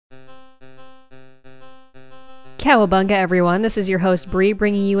Cowabunga, everyone. This is your host, Bree,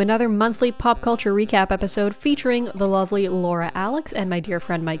 bringing you another monthly pop culture recap episode featuring the lovely Laura Alex and my dear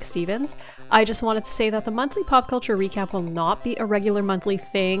friend Mike Stevens. I just wanted to say that the monthly pop culture recap will not be a regular monthly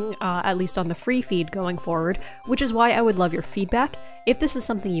thing, at least on the free feed going forward, which is why I would love your feedback. If this is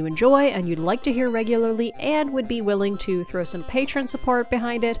something you enjoy and you'd like to hear regularly and would be willing to throw some patron support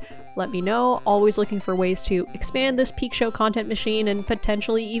behind it, let me know. Always looking for ways to expand this Peak Show content machine and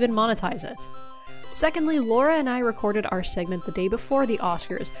potentially even monetize it. Secondly, Laura and I recorded our segment the day before the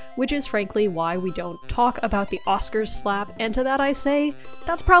Oscars, which is frankly why we don't talk about the Oscars slap, and to that I say,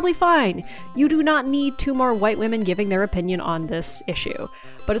 that's probably fine. You do not need two more white women giving their opinion on this issue.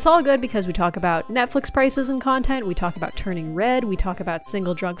 But it's all good because we talk about Netflix prices and content, we talk about Turning Red, we talk about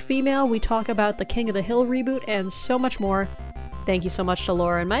Single Drunk Female, we talk about the King of the Hill reboot, and so much more. Thank you so much to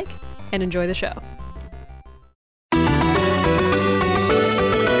Laura and Mike, and enjoy the show.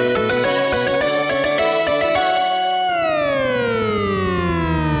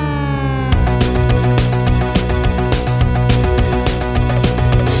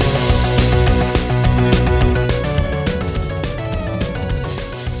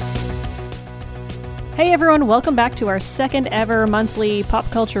 Hey everyone, welcome back to our second ever monthly pop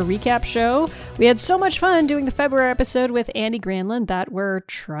culture recap show. We had so much fun doing the February episode with Andy Granlund that we're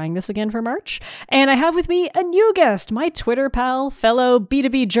trying this again for March. And I have with me a new guest, my Twitter pal, fellow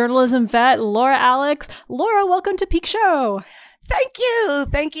B2B journalism vet, Laura Alex. Laura, welcome to Peak Show. Thank you.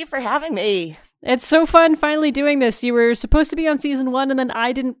 Thank you for having me. It's so fun finally doing this. You were supposed to be on season 1 and then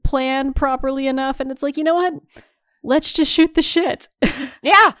I didn't plan properly enough. And it's like, you know what? Let's just shoot the shit.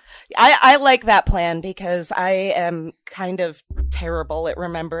 Yeah, I like that plan because I am kind of terrible at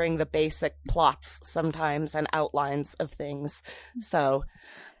remembering the basic plots sometimes and outlines of things. So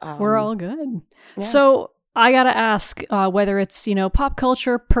we're all good. Yeah. So I gotta ask, whether it's, pop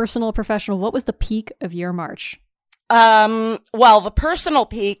culture, personal, professional, what was the peak of your March? Well, the personal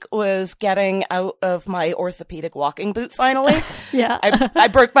peak was getting out of my orthopedic walking boot finally. Yeah. I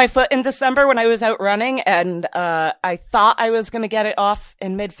broke my foot in December when I was out running, and I thought I was going to get it off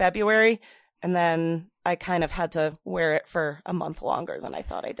in mid-February, and then I kind of had to wear it for a month longer than I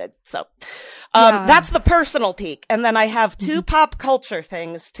thought I did. So, that's the personal peak. And then I have two pop culture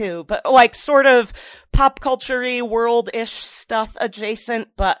things too, but like sort of pop culture-y, world-ish stuff adjacent,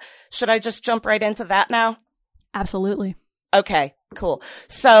 but should I just jump right into that now? Absolutely. Okay, cool.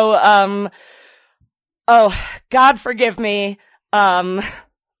 So, oh, God forgive me. First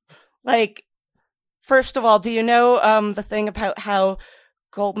of all, do you know, the thing about how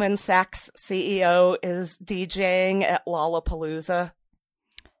Goldman Sachs CEO is DJing at Lollapalooza?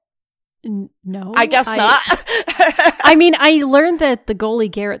 No. I guess not. I mean, I learned that the goalie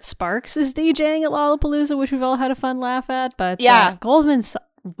Garrett Sparks is DJing at Lollapalooza, which we've all had a fun laugh at, but yeah.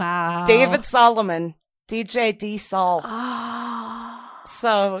 Wow. David Solomon. DJ D Sol. Oh,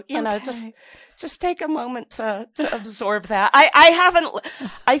 so, okay. just take a moment to absorb that.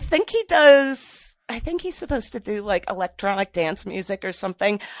 I think he's supposed to do like electronic dance music or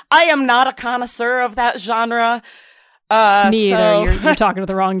something. I am not a connoisseur of that genre. Me either. You're talking to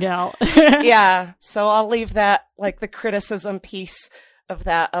the wrong gal. Yeah. So I'll leave that, like the criticism piece of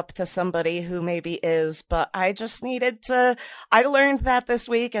that up to somebody who maybe is, but I learned that this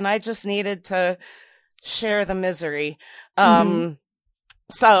week and I just needed to share the misery. So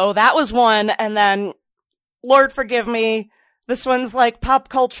that was one. And then, Lord forgive me, this one's like pop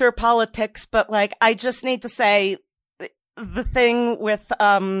culture politics, but like, I just need to say the thing with,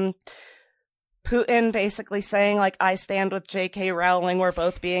 Putin basically saying like, I stand with J.K. Rowling, we're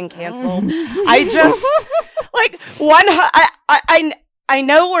both being canceled. I just, like, I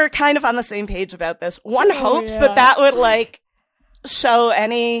know we're kind of on the same page about this. One hopes that would like show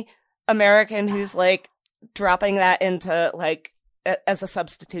any American who's like dropping that into like as a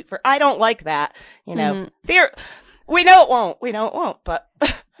substitute for I don't like that, we know it won't, but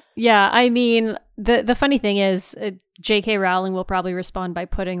yeah, I mean the funny thing is J.K. Rowling will probably respond by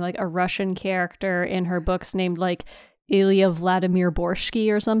putting like a Russian character in her books named like Ilya Vladimir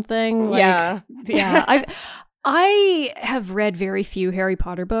Borsky or something. Like, yeah. I have read very few Harry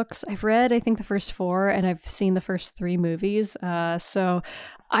Potter books. I've read, I think, the first 4, and I've seen the first 3 movies. So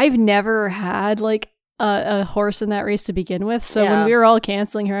I've never had like a horse in that race to begin with. So when we were all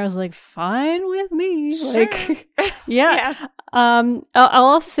canceling her, I was like, fine with me. Sure. Like, yeah. I'll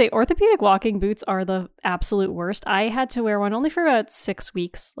also say orthopedic walking boots are the absolute worst. I had to wear one only for about 6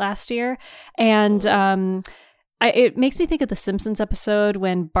 weeks last year. And it makes me think of the Simpsons episode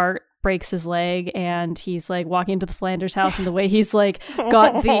when Bart breaks his leg and he's like walking into the Flanders house and the way he's like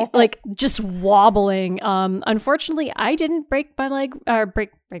got the like just wobbling. Unfortunately, I didn't break my leg or break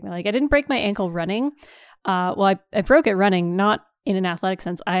my leg. I didn't break my ankle running. Well, I broke it running, not in an athletic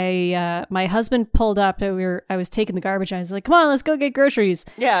sense. My husband pulled up. I was taking the garbage. And I was like, "Come on, let's go get groceries."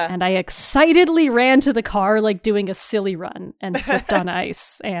 Yeah. And I excitedly ran to the car, like doing a silly run, and slipped on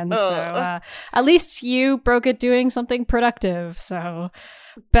ice. And so, at least you broke it doing something productive. So,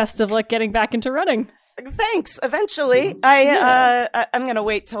 best of luck getting back into running. Thanks. Eventually, I'm gonna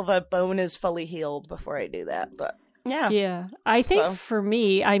wait till the bone is fully healed before I do that. But yeah. I think for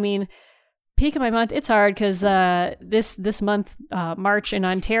me, I mean, peak of my month, it's hard because this month, March in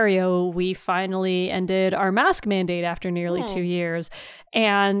Ontario, we finally ended our mask mandate after nearly 2 years.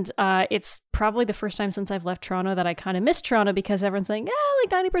 And it's probably the first time since I've left Toronto that I kind of miss Toronto because everyone's saying,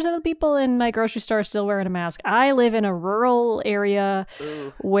 like 90% of the people in my grocery store are still wearing a mask. I live in a rural area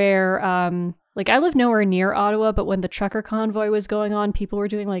where like I live nowhere near Ottawa, but when the trucker convoy was going on, people were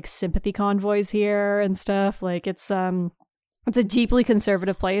doing like sympathy convoys here and stuff. Like it's a deeply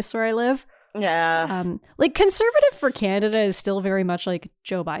conservative place where I live. Yeah. Like conservative for Canada is still very much like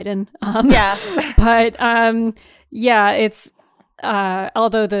Joe Biden. But yeah, it's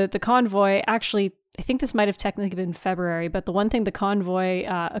although the convoy actually, I think this might have technically been February, but the one thing the convoy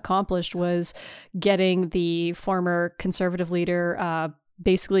accomplished was getting the former conservative leader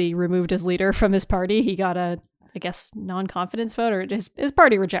basically removed as leader from his party. He got a, I guess, non-confidence vote, or his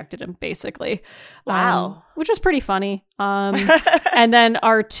party rejected him, basically. Wow. Which was pretty funny. And then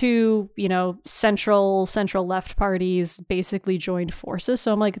our two, central left parties basically joined forces.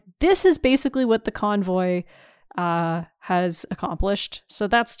 So I'm like, this is basically what the convoy has accomplished. So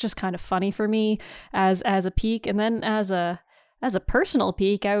that's just kind of funny for me as a peak. And then as a personal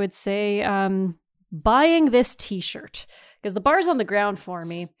peak, I would say buying this t-shirt. Because the bar's on the ground for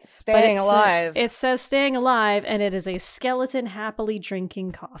me. Staying alive. It says staying alive, and it is a skeleton happily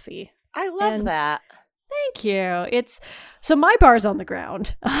drinking coffee. I love that. Thank you. So my bar's on the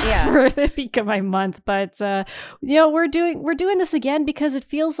ground for the peak of my month. But, we're doing this again because it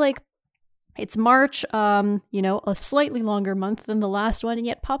feels like it's March, a slightly longer month than the last one, and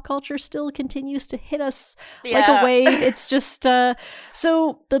yet pop culture still continues to hit us like a wave. It's just,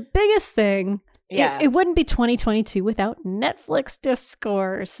 so the biggest thing... Yeah. It wouldn't be 2022 without Netflix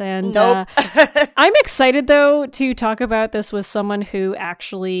discourse. And nope. I'm excited, though, to talk about this with someone who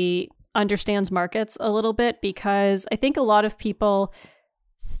actually understands markets a little bit, because I think a lot of people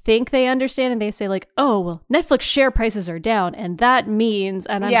think they understand and they say like, oh, well, Netflix share prices are down. And that means,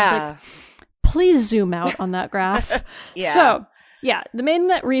 and I'm just like, please zoom out on that graph. So, the main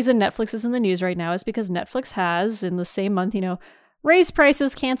reason Netflix is in the news right now is because Netflix has, in the same month, raised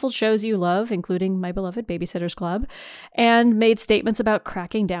prices, canceled shows you love, including my beloved Babysitter's Club, and made statements about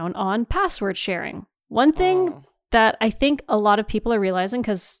cracking down on password sharing. One thing that I think a lot of people are realizing,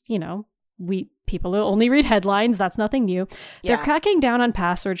 because, people only read headlines, that's nothing new. They're cracking down on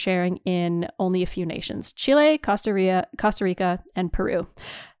password sharing in only a few nations: Chile, Costa Rica, and Peru.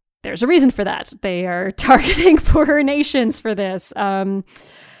 There's a reason for that. They are targeting poorer nations for this.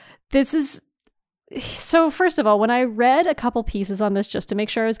 So first of all, when I read a couple pieces on this just to make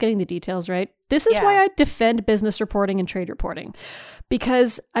sure I was getting the details right, this is why I defend business reporting and trade reporting.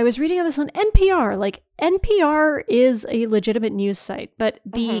 Because I was reading on this on NPR. Like, NPR is a legitimate news site, but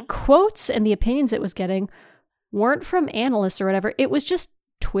the quotes and the opinions it was getting weren't from analysts or whatever. It was just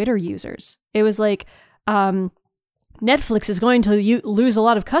Twitter users. It was like, Netflix is going to lose a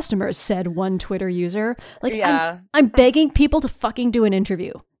lot of customers, said one Twitter user. Like, I'm begging people to fucking do an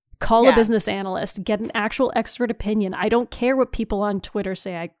interview. Call a business analyst, get an actual expert opinion. I don't care what people on Twitter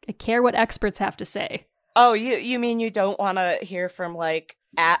say. I care what experts have to say. Oh, you mean you don't want to hear from like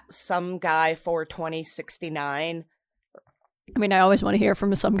at some guy for 2069? I mean, I always want to hear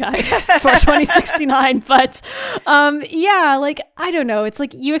from some guy for 2069, but like, I don't know. It's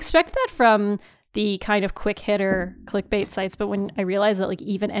like you expect that from the kind of quick hitter clickbait sites, but when I realize that like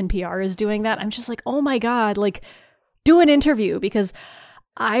even NPR is doing that, I'm just like, oh my God, like do an interview, because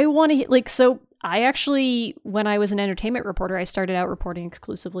I want to, like, so I actually, when I was an entertainment reporter, I started out reporting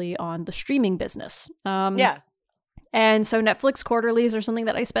exclusively on the streaming business. And so Netflix quarterlies are something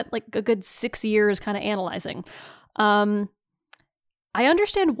that I spent like a good 6 years kind of analyzing. I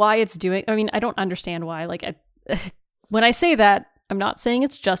understand why it's doing, I mean, I don't understand why, like, when I say that, I'm not saying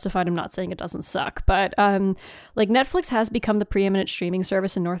it's justified. I'm not saying it doesn't suck, but like Netflix has become the preeminent streaming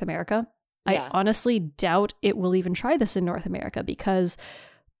service in North America. I honestly doubt it will even try this in North America, because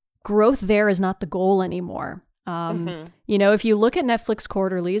growth there is not the goal anymore. If you look at Netflix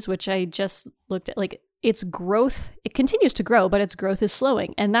quarterlies, which I just looked at, like its growth, it continues to grow, but its growth is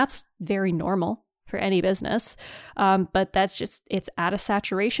slowing. And that's very normal for any business. But that's just, it's at a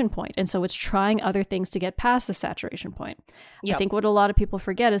saturation point. And so it's trying other things to get past the saturation point. Yep. I think what a lot of people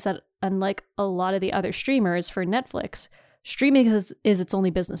forget is that unlike a lot of the other streamers for Netflix, streaming is its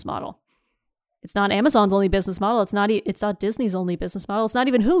only business model. It's not Amazon's only business model. It's not Disney's only business model. It's not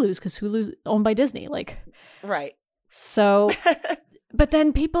even Hulu's, because Hulu's owned by Disney. Like, right. So, but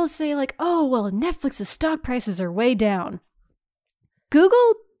then people say like, oh, well, Netflix's stock prices are way down.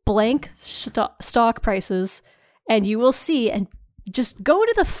 Google blank stock prices and you will see, and just go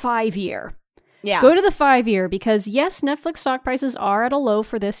to the 5-year. Yeah. Go to the 5-year, because yes, Netflix stock prices are at a low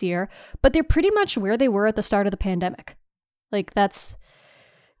for this year, but they're pretty much where they were at the start of the pandemic. Like, that's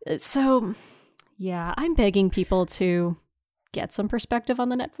so, yeah, I'm begging people to get some perspective on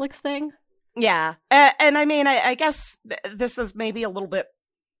the Netflix thing. Yeah. And I mean, I guess this is maybe a little bit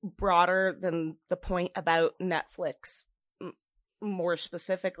broader than the point about Netflix more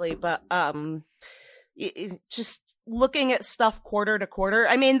specifically, but just looking at stuff quarter to quarter.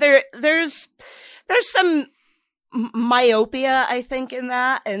 I mean, there's some myopia, I think, in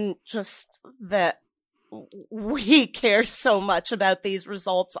that, and just that we care so much about these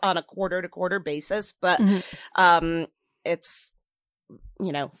results on a quarter to quarter basis, but it's,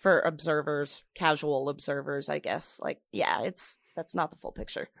 you know, for observers, casual observers, I guess, like, yeah, that's not the full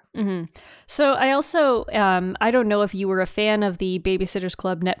picture. Mm-hmm. So I also, I don't know if you were a fan of the Babysitters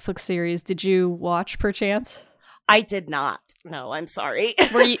Club Netflix series. Did you watch, perchance? I did not. No, I'm sorry.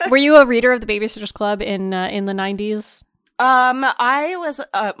 Were you a reader of the Babysitters Club in the 90s? I was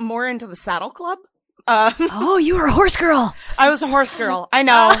more into the Saddle Club. Oh, you were a horse girl. I was a horse girl. I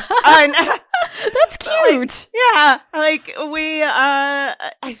know. That's cute. Like, yeah, like we,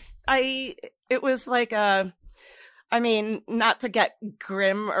 it was like I mean, not to get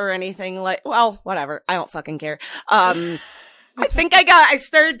grim or anything, like, well, whatever. I don't fucking care. I think I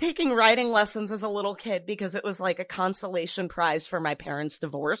started taking riding lessons as a little kid because it was like a consolation prize for my parents'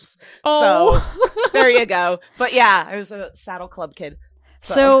 divorce. Oh. So there you go. But yeah, I was a Saddle Club kid.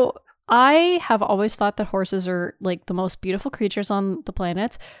 So I have always thought that horses are like the most beautiful creatures on the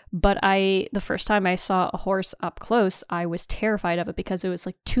planet, but the first time I saw a horse up close, I was terrified of it because it was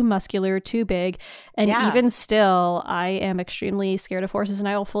like too muscular, too big, and even still, I am extremely scared of horses, and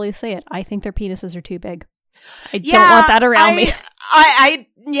I will fully say it. I think their penises are too big. I don't want that around me. I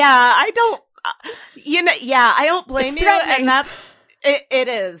don't, I don't blame you, and that's, it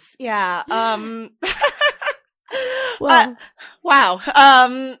is, yeah, well,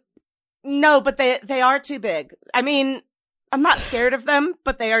 wow, no, but they are too big. I mean, I'm not scared of them,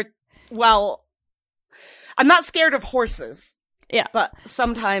 but they are, well, I'm not scared of horses. Yeah. But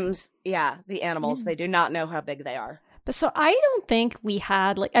sometimes, yeah, the animals, they do not know how big they are. But so I don't think we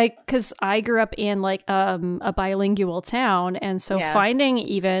had, like, because I grew up in like a bilingual town, and so finding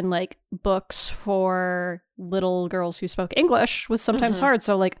even like books for little girls who spoke English was sometimes hard.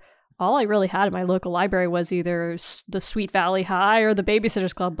 So like, all I really had in my local library was either the Sweet Valley High or the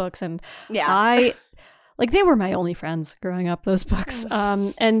Babysitters Club books. And they were my only friends growing up, those books.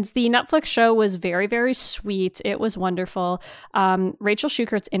 And the Netflix show was very, very sweet. It was wonderful. Rachel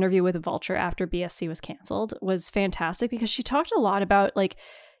Schukert's interview with Vulture after BSC was canceled was fantastic because she talked a lot about, like,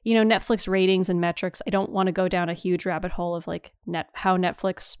 you know, Netflix ratings and metrics. I don't want to go down a huge rabbit hole of like how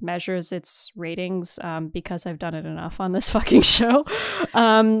Netflix measures its ratings because I've done it enough on this fucking show.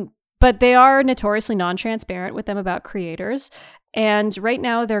 But they are notoriously non-transparent with them about creators. And right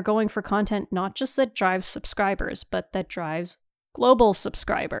now they're going for content not just that drives subscribers, but that drives global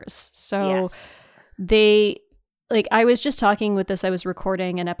subscribers. So they, like, I was just talking with this, I was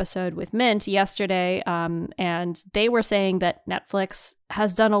recording an episode with Mint yesterday, and they were saying that Netflix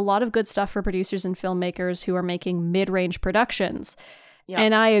has done a lot of good stuff for producers and filmmakers who are making mid-range productions. Yep.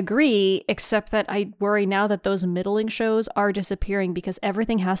 And I agree, except that I worry now that those middling shows are disappearing because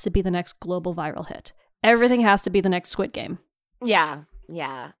everything has to be the next global viral hit. Everything has to be the next Squid Game. Yeah.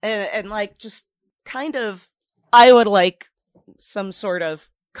 And like, just kind of, I would like some sort of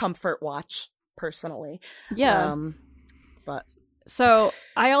comfort watch, personally. Yeah. But so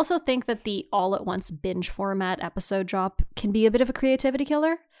I also think that the all at once binge format episode drop can be a bit of a creativity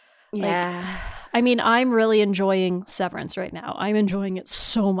killer. Yeah. Like, I mean, I'm really enjoying Severance right now. I'm enjoying it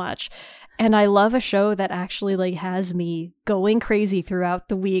so much. And I love a show that actually like has me going crazy throughout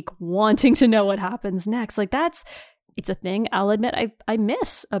the week, wanting to know what happens next. Like it's a thing I'll admit I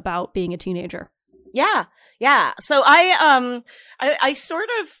miss about being a teenager. Yeah. So I've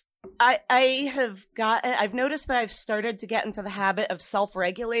I've noticed that I've started to get into the habit of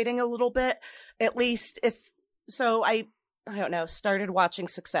self-regulating a little bit, at least I don't know, started watching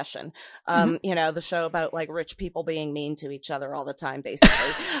Succession, you know, the show about like rich people being mean to each other all the time,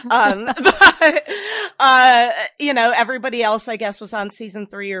 basically. But, you know, everybody else, I guess, was on season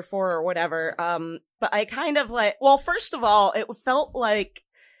 3 or 4 or whatever. But I kind of like, well, first of all, it felt like,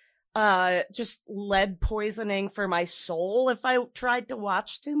 just lead poisoning for my soul if I tried to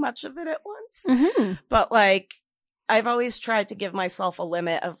watch too much of it at once. But like, I've always tried to give myself a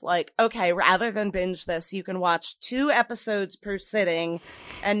limit of like, okay, rather than binge this, you can watch 2 episodes per sitting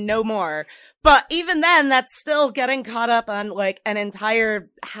and no more. But even then, that's still getting caught up on like an entire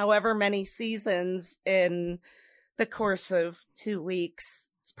however many seasons in the course of 2 weeks.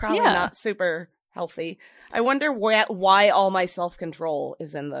 It's probably not super healthy. I wonder why all my self-control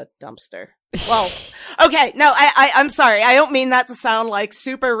is in the dumpster. Well, okay, no, I'm sorry. I don't mean that to sound like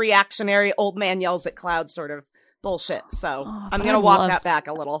super reactionary old man yells at clouds sort of bullshit. So I'm going to walk that back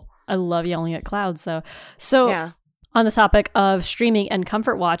a little. I love yelling at clouds, though. So on the topic of streaming and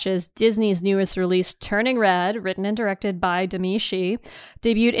comfort watches, Disney's newest release, Turning Red, written and directed by Demi Shi,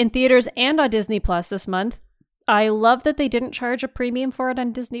 debuted in theaters and on Disney Plus this month. I love that they didn't charge a premium for it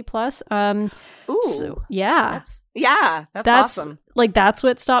on Disney Plus. Ooh. So, yeah. That's awesome. Like, that's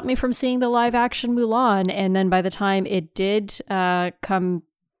what stopped me from seeing the live action Mulan. And then by the time it did come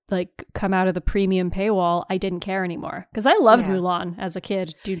out of the premium paywall, I didn't care anymore. Because I loved Mulan as a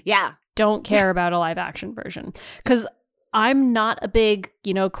kid. Don't care about a live action version. Because I'm not a big,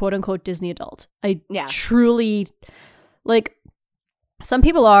 you know, quote unquote Disney adult. I truly, like, some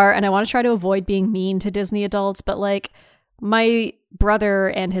people are, and I want to try to avoid being mean to Disney adults, but like my brother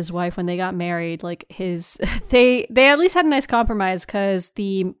and his wife, when they got married, like they at least had a nice compromise, because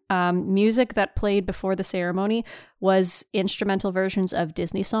the music that played before the ceremony was instrumental versions of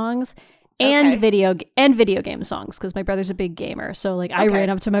Disney songs and video game songs, because my brother's a big gamer. So like I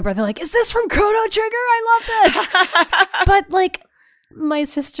ran up to my brother like, "Is this from Chrono Trigger? I love this." But like, my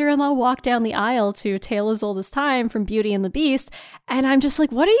sister-in-law walked down the aisle to Tale as Old as Time from Beauty and the Beast, and I'm just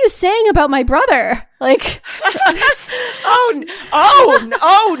like, what are you saying about my brother? Like, oh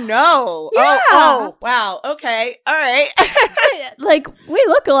no. Yeah. Oh, wow. Okay. All right. Like, we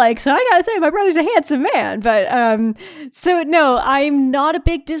look alike, so I gotta say my brother's a handsome man. But so no, I'm not a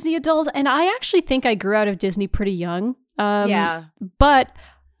big Disney adult, and I actually think I grew out of Disney pretty young. But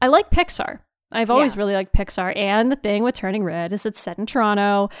I like Pixar. I've always really liked Pixar, and the thing with Turning Red is it's set in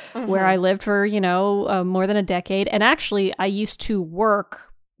Toronto, where I lived for, you know, more than a decade. And actually, I used to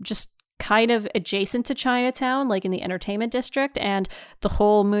work just kind of adjacent to Chinatown, like in the entertainment district, and the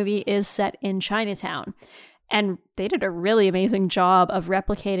whole movie is set in Chinatown. And they did a really amazing job of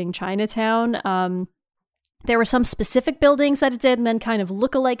replicating Chinatown. There were some specific buildings that it did, and then kind of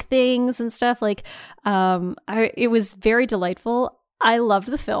look-alike things and stuff. Like, it was very delightful. I loved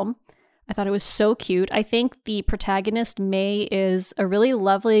the film. I thought it was so cute. I think the protagonist, May, is a really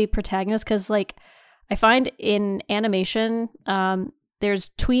lovely protagonist, because like I find in animation, there's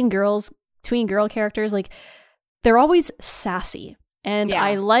tween girl characters, like they're always sassy. And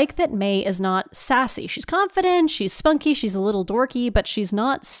I like that May is not sassy. She's confident, she's spunky, she's a little dorky, but she's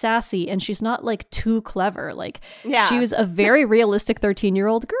not sassy, and she's not like too clever. Like she was a very realistic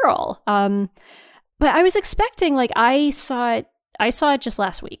 13-year-old girl. But I was expecting, like, I saw it just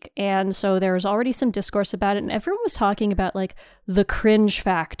last week, and so there was already some discourse about it, and everyone was talking about like the cringe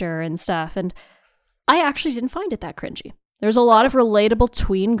factor and stuff, and I actually didn't find it that cringy. There's a lot of relatable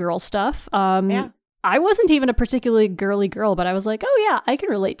tween girl stuff. I wasn't even a particularly girly girl, but I was like, oh yeah, I can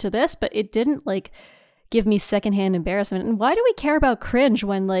relate to this, but it didn't like give me secondhand embarrassment. And why do we care about cringe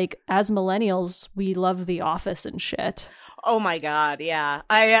when, like, as millennials, we love The Office and shit? Oh my God, yeah.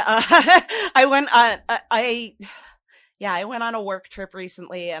 I went on a work trip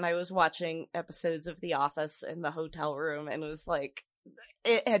recently, and I was watching episodes of The Office in the hotel room, and it was like,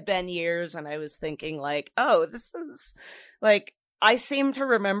 it had been years, and I was thinking like, oh, this is like, I seem to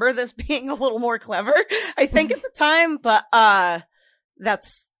remember this being a little more clever, I think, at the time, but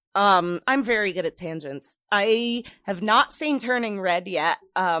that's I'm very good at tangents. I have not seen Turning Red yet,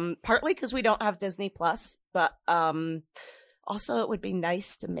 partly because we don't have Disney Plus, but also it would be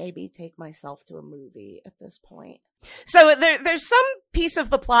nice to maybe take myself to a movie at this point. So there's some piece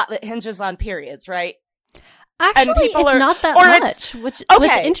of the plot that hinges on periods, right? Actually, it's not that much. What's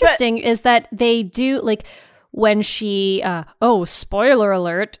interesting is that they do, like, when she, spoiler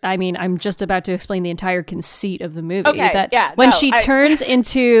alert, I mean, I'm just about to explain the entire conceit of the movie. She turns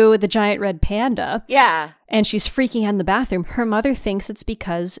into the giant red panda, and she's freaking out in the bathroom, her mother thinks it's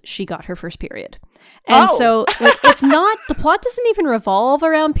because she got her first period. And so like, it's not, the plot doesn't even revolve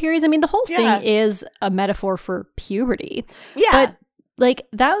around periods. I mean, the whole thing is a metaphor for puberty. Yeah. But like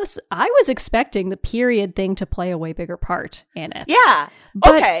I was expecting the period thing to play a way bigger part in it. Yeah.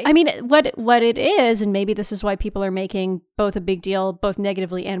 But, okay. I mean, what it is, and maybe this is why people are making both a big deal, both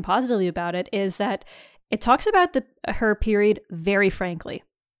negatively and positively about it, is that it talks about her period very frankly.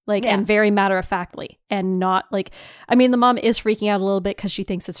 Like, and very matter-of-factly, and not like, I mean, the mom is freaking out a little bit because she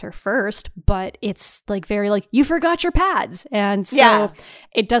thinks it's her first, but it's like very like, you forgot your pads. And so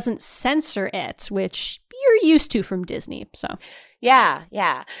it doesn't censor it, which you're used to from Disney. So yeah.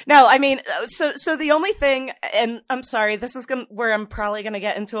 No, I mean, so the only thing, and I'm sorry, this is where I'm probably going to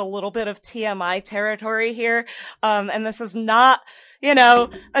get into a little bit of TMI territory here. And this is not, you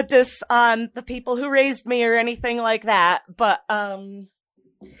know, a diss on the people who raised me or anything like that. But,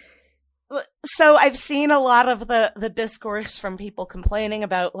 so I've seen a lot of the discourse from people complaining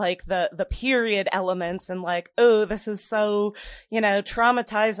about like the period elements and like, oh, this is so, you know,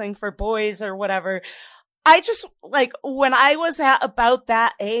 traumatizing for boys or whatever. I just like when I was at about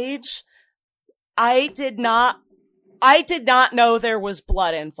that age, I did not know there was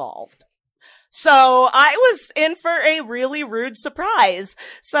blood involved. So I was in for a really rude surprise.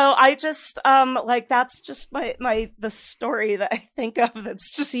 So I just, like, that's just the story that I think of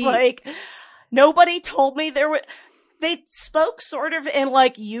that's just like, nobody told me they spoke sort of in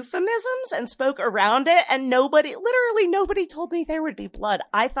like euphemisms and spoke around it, and literally nobody told me there would be blood.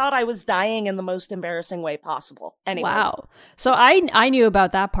 I thought I was dying in the most embarrassing way possible. Anyways. Wow. So I knew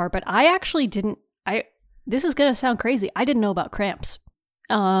about that part, but I actually didn't, this is going to sound crazy. I didn't know about cramps.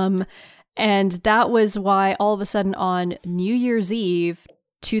 And that was why all of a sudden on New Year's Eve,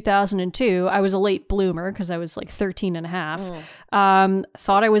 2002, I was a late bloomer because I was like 13 and a half,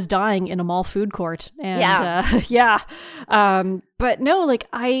 thought I was dying in a mall food court. And but no, like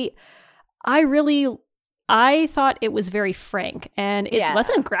I thought it was very frank, and it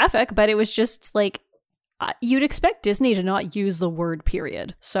wasn't graphic, but it was just like, you'd expect Disney to not use the word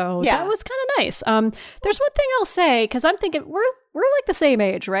period. So that was kind of nice. There's one thing I'll say, because I'm thinking we're like the same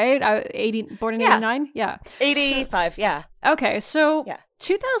age, right? Born in 89? Yeah. 85, Okay, so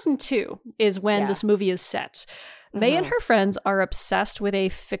 2002 is when this movie is set. May and her friends are obsessed with a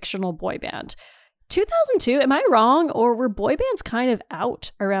fictional boy band. 2002, am I wrong? Or were boy bands kind of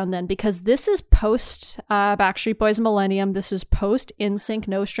out around then? Because this is post Backstreet Boys Millennium. This is post NSYNC,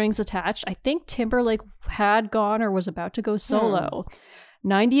 No Strings Attached. I think Timberlake had gone or was about to go solo.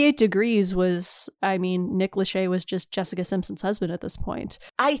 98 Degrees was, I mean, Nick Lachey was just Jessica Simpson's husband at this point.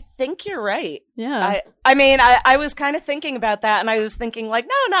 I think you're right. Yeah. I mean, I was kind of thinking about that, and I was thinking like,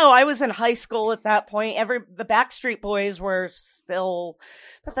 no, I was in high school at that point. The Backstreet Boys were still,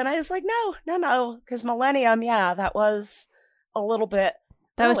 but then I was like, no, because Millennium, that was a little bit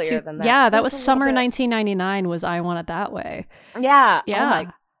earlier than that. Yeah, that was summer 1999 was I Want It That Way. Yeah.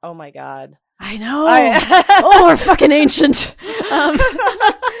 Yeah. Oh my God. I know. Oh, we're fucking ancient.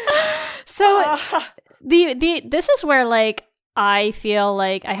 So this is where like I feel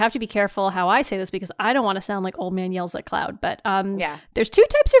like I have to be careful how I say this, because I don't want to sound like old man yells at cloud. But there's two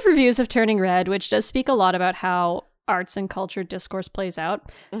types of reviews of Turning Red, which does speak a lot about how arts and culture discourse plays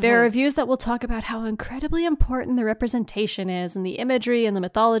out. There are reviews that will talk about how incredibly important the representation is, and the imagery and the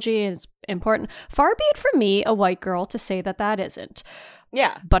mythology, and it's important. Far be it from me, a white girl, to say that isn't.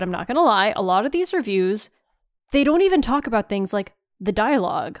 Yeah. But I'm not going to lie, a lot of these reviews, they don't even talk about things like the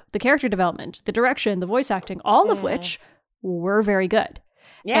dialogue, the character development, the direction, the voice acting, all of which were very good.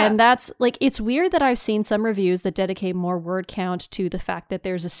 Yeah. And that's like, it's weird that I've seen some reviews that dedicate more word count to the fact that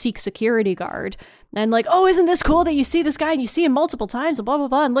there's a Sikh security guard and like, oh, isn't this cool that you see this guy and you see him multiple times and blah, blah,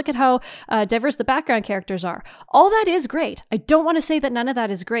 blah. And look at how diverse the background characters are. All that is great. I don't want to say that none of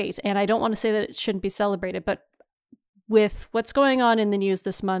that is great. And I don't want to say that it shouldn't be celebrated, but with what's going on in the news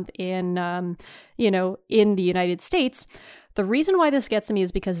this month in the United States, the reason why this gets to me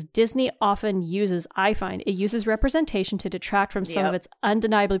is because Disney often uses representation to detract from some of its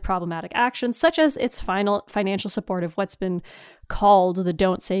undeniably problematic actions, such as its financial support of what's been called the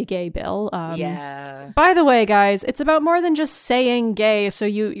Don't Say Gay bill. By the way, guys, it's about more than just saying gay, so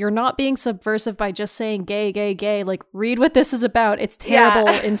you're not being subversive by just saying gay, gay, gay. Like, read what this is about. It's terrible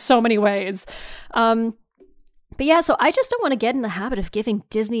in so many ways. But yeah, so I just don't want to get in the habit of giving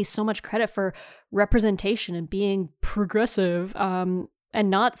Disney so much credit for representation and being progressive, and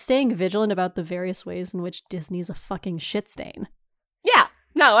not staying vigilant about the various ways in which Disney's a fucking shit stain. Yeah.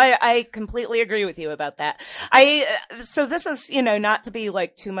 No, I completely agree with you about that. So this is, not to be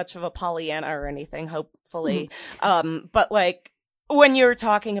like too much of a Pollyanna or anything, hopefully. But like when you're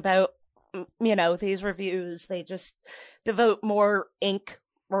talking about, these reviews, they just devote more ink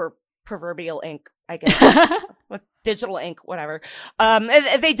or proverbial ink, I guess, with digital ink, whatever.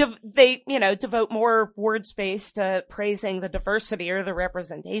 They devote more word space to praising the diversity or the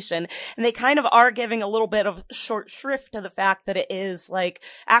representation. And they kind of are giving a little bit of short shrift to the fact that it is like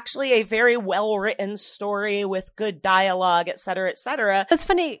actually a very well written story with good dialogue, et cetera, et cetera. That's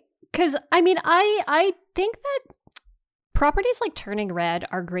funny. Cause I mean, I think that properties like Turning Red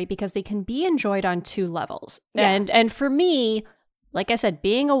are great because they can be enjoyed on two levels. Yeah. And for me, like I said,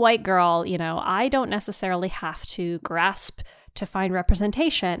 being a white girl, you know, I don't necessarily have to grasp to find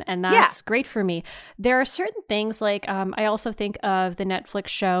representation, and that's great for me. There are certain things like I also think of the Netflix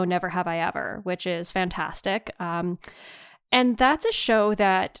show Never Have I Ever, which is fantastic. And that's a show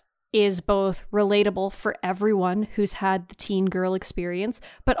that is both relatable for everyone who's had the teen girl experience,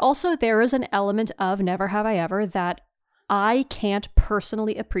 but also there is an element of Never Have I Ever that I can't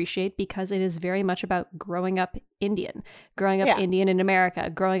personally appreciate because it is very much about growing up Indian in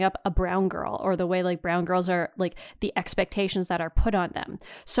America, growing up a brown girl, or the way like brown girls are, like the expectations that are put on them.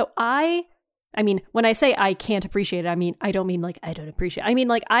 So I mean, when I say I can't appreciate it, I mean, I don't mean like I don't appreciate it. I mean,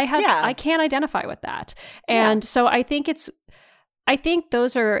 like I can't identify with that. And so I think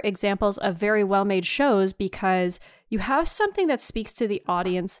those are examples of very well-made shows because you have something that speaks to the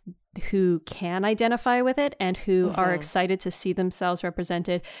audience who can identify with it and who are excited to see themselves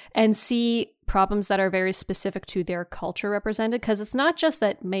represented and see problems that are very specific to their culture represented. Because it's not just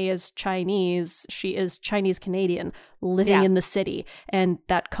that May is Chinese, she is Chinese Canadian living in the city, and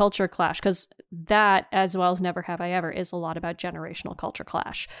that culture clash, because that, as well as Never Have I Ever, is a lot about generational culture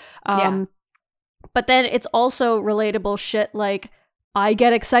clash. But then it's also relatable shit like, I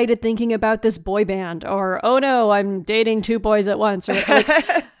get excited thinking about this boy band, or, oh no, I'm dating two boys at once. Or like,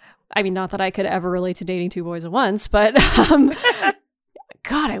 I mean, not that I could ever relate to dating two boys at once, but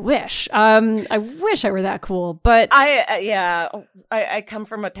God, I wish. I wish I were that cool. But I come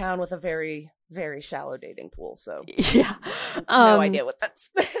from a town with a very, very shallow dating pool, so yeah, no idea what that's.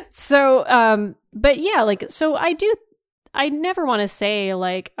 So, but yeah, like, so I never want to say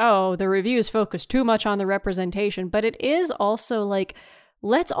like, oh, the reviews focus too much on the representation, but it is also like,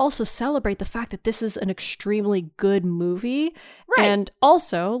 let's also celebrate the fact that this is an extremely good movie. Right. And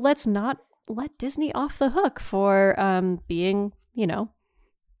also, let's not let Disney off the hook for being, you know,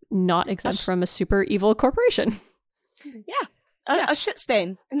 not exempt from a super evil corporation. Yeah. A shit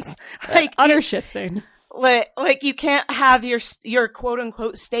stain. Like utter shit stain. Like you can't have your quote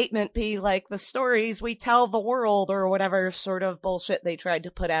unquote statement be like the stories we tell the world or whatever sort of bullshit they tried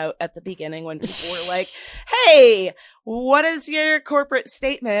to put out at the beginning when people were like, hey, what is your corporate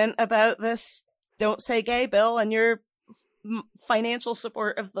statement about this don't say gay bill and your financial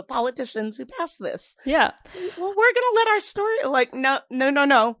support of the politicians who passed this? Yeah. Well, we're gonna let our story, like, no.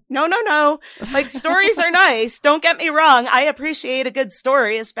 Like, stories are nice. Don't get me wrong. I appreciate a good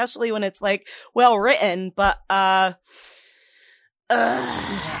story, especially when it's like well written, but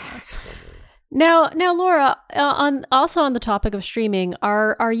Now, Laura, on the topic of streaming,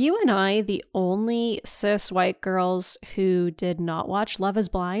 are you and I the only cis white girls who did not watch Love is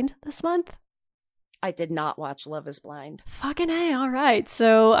Blind this month? I did not watch Love is Blind. Fucking A, all right.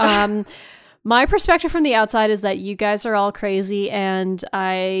 So, my perspective from the outside is that you guys are all crazy, and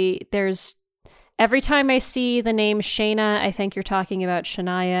every time I see the name Shayna, I think you're talking about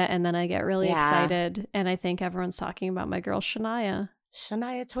Shania, and then I get really excited, and I think everyone's talking about my girl Shania.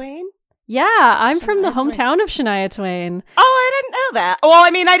 Shania Twain? Yeah, I'm from the hometown of Shania Twain. Oh, I didn't know that. Well,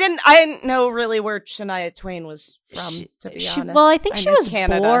 I mean, I didn't know really where Shania Twain was from, to be honest. Well, I think she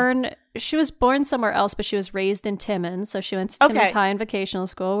was born somewhere else, but she was raised in Timmins. So she went to Timmins High and Vocational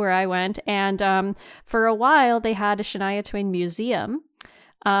School, where I went. And for a while, they had a Shania Twain museum.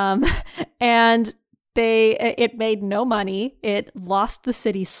 And it made no money. It lost the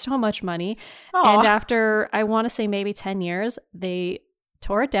city so much money. Aww. And after, I want to say maybe 10 years, they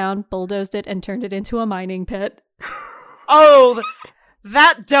tore it down, bulldozed it, and turned it into a mining pit. Oh,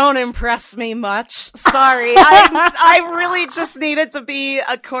 that don't impress me much. Sorry. I really just needed to be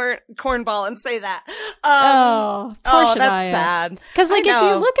a cornball and say that. Poor that's sad. Because like, if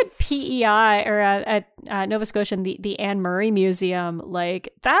you look at PEI or at Nova Scotia, the Anne Murray Museum,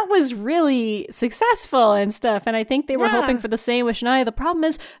 like that was really successful and stuff. And I think they were hoping for the same with Shania. The problem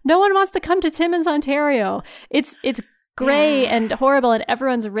is no one wants to come to Timmins, Ontario. It's gray and horrible, and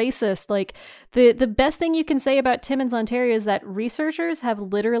everyone's racist. Like the best thing you can say about Timmins, Ontario is that researchers have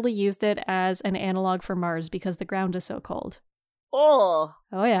literally used it as an analog for Mars because the ground is so cold. Oh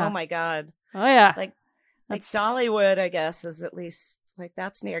yeah. Oh my God. Oh yeah. Like Dollywood, I guess, is at least like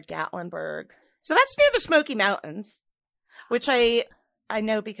that's near Gatlinburg. So that's near the Smoky Mountains, which I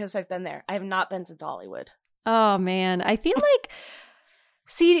know because I've been there. I have not been to Dollywood. Oh man, I feel like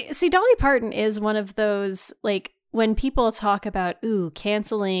See, Dolly Parton is one of those, like, when people talk about,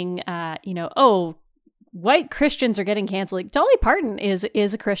 canceling, white Christians are getting canceled. Like, Dolly Parton is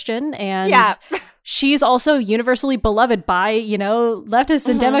a Christian, and she's also universally beloved by, leftists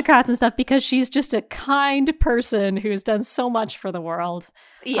and Democrats and stuff, because she's just a kind person who's done so much for the world.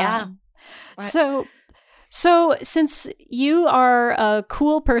 Yeah. So since you are a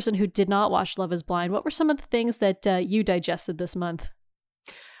cool person who did not watch Love is Blind, what were some of the things that you digested this month?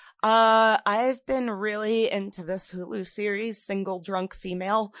 I've been really into this Hulu series, Single Drunk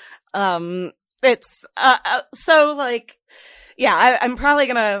Female. It's, so like, yeah, I'm probably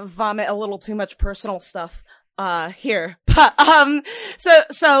gonna vomit a little too much personal stuff, here. But,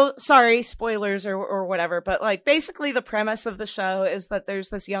 so sorry, spoilers or whatever, but like basically the premise of the show is that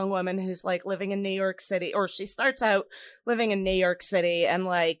there's this young woman who's like living in New York City, or she starts out living in New York City and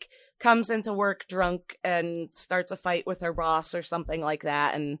like comes into work drunk and starts a fight with her boss or something like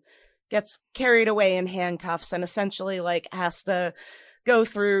that and gets carried away in handcuffs and essentially like has to go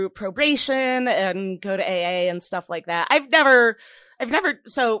through probation and go to AA and stuff like that. I've never,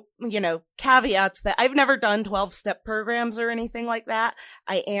 so, caveats that I've never done 12-step programs or anything like that.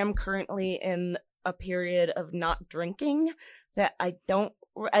 I am currently in a period of not drinking that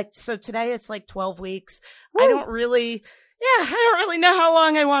so today it's like 12 weeks. Woo. I don't really know how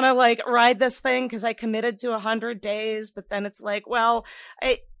long I want to like ride this thing because I committed to 100 days, but then it's like, well,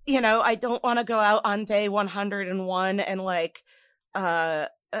 I don't want to go out on day 101 and like,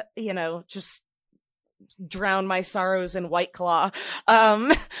 just drown my sorrows in White Claw.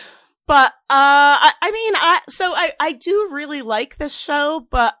 But, I do really like this show,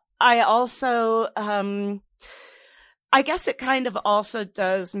 but I also, I guess it kind of also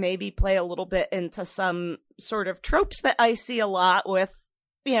does maybe play a little bit into some sort of tropes that I see a lot with,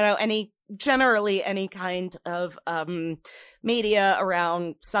 generally any kind of, media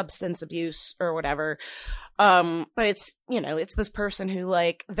around substance abuse or whatever. But it's, it's this person who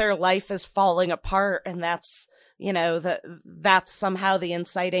like their life is falling apart and that's, that's somehow the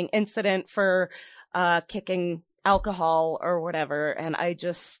inciting incident for, kicking alcohol or whatever. And I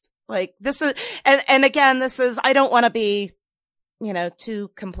just like, this is, and again, this is, I don't want to be,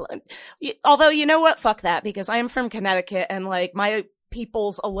 too although you know what? Fuck that, because I am from Connecticut and like my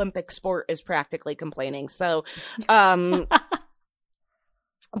people's Olympic sport is practically complaining. So, but,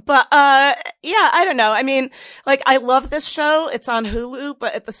 I don't know. I mean, like, I love this show. It's on Hulu,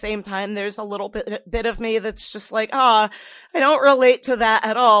 but at the same time, there's a little bit of me that's just like, I don't relate to that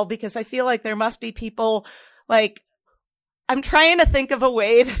at all, because I feel like there must be people, like, I'm trying to think of a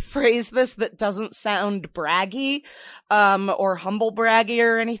way to phrase this that doesn't sound braggy, or humble braggy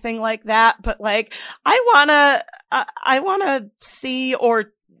or anything like that. But like, I wanna see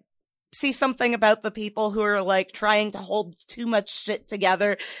something about the people who are like trying to hold too much shit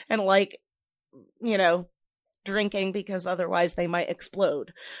together and like, drinking because otherwise they might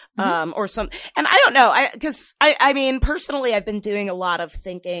explode, or some, and I don't know, cause I mean, personally, I've been doing a lot of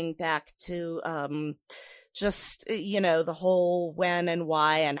thinking back to, just, the whole when and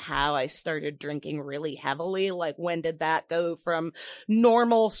why and how I started drinking really heavily. Like, when did that go from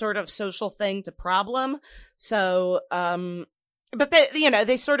normal sort of social thing to problem? So, but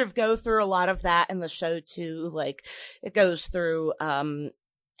they sort of go through a lot of that in the show too. Like, it goes through,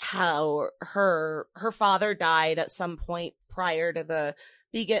 how her father died at some point prior to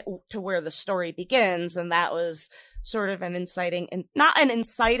to where the story begins. And that was sort of not an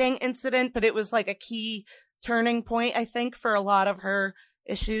inciting incident, but it was like a key turning point, I think, for a lot of her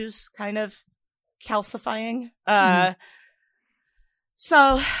issues kind of calcifying.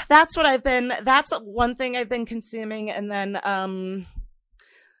 So that's one thing I've been consuming. And then,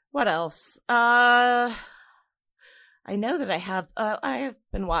 what else? I know that I have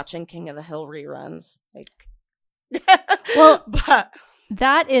been watching King of the Hill reruns. Like, well, but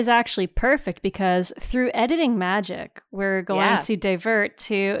that is actually perfect, because through editing magic, we're going to divert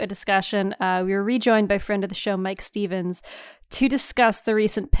to a discussion. We were rejoined by friend of the show, Mike Stevens, to discuss the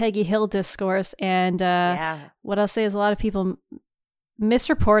recent Peggy Hill discourse. And what I'll say is a lot of people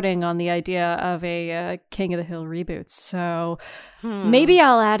misreporting on the idea of a King of the Hill reboot. So maybe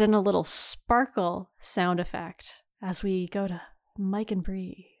I'll add in a little sparkle sound effect as we go to Mike and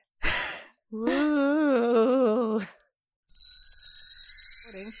Bree. Ooh.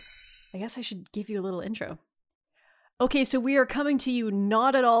 I guess I should give you a little intro. Okay, so we are coming to you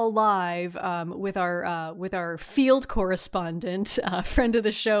not at all live with our field correspondent, friend of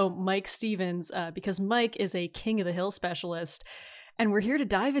the show, Mike Stevens, because Mike is a King of the Hill specialist, and we're here to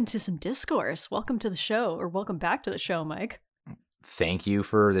dive into some discourse. Welcome to the show, or welcome back to the show, Mike. Thank you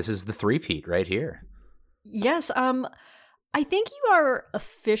this is the three-peat right here. Yes, I think you are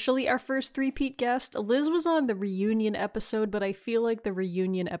officially our first three-peat guest. Liz was on the reunion episode, but I feel like the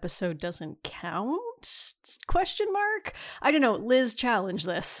reunion episode doesn't count? Question mark? I don't know. Liz, challenge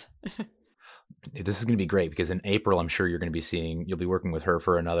this. This is going to be great because in April, I'm sure you'll be working with her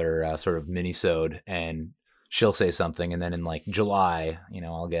for another sort of mini-sode, and she'll say something. And then in like July,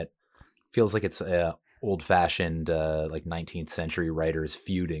 feels like it's old-fashioned, like 19th century writers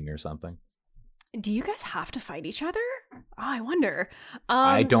feuding or something. Do you guys have to fight each other? Oh, I wonder.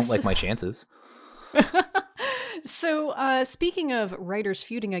 I don't like my chances. So, speaking of writers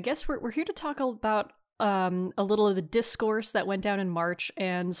feuding, I guess we're here to talk about a little of the discourse that went down in March.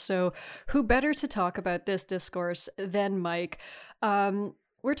 And so, who better to talk about this discourse than Mike?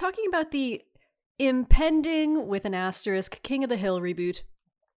 We're talking about the impending, with an asterisk, King of the Hill reboot.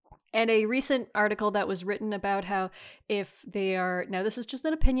 And a recent article that was written about how if they are... Now, this is just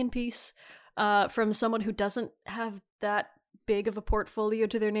an opinion piece from someone who doesn't have that big of a portfolio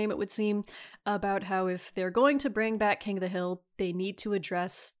to their name, it would seem, about how if they're going to bring back King of the Hill, they need to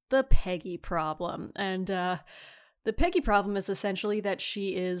address the Peggy problem. And the Peggy problem is essentially that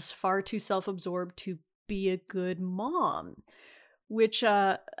she is far too self-absorbed to be a good mom, which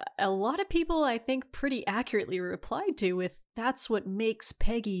a lot of people, I think, pretty accurately replied to with, that's what makes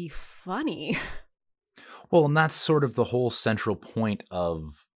Peggy funny. Well, and that's sort of the whole central point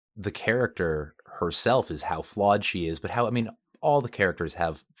of the character herself, is how flawed she is, but all the characters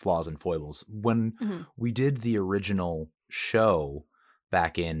have flaws and foibles. When we did the original show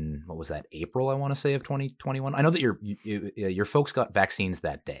back in, what was that, April, I want to say, of 2021. I know that your folks got vaccines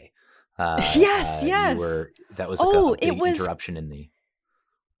that day. Yes. That was a big interruption in the...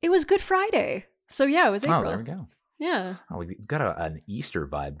 It was Good Friday. So yeah, it was April. Oh, there we go. Yeah. Oh, we've got an Easter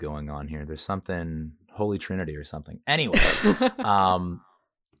vibe going on here. There's something, Holy Trinity or something. Anyway,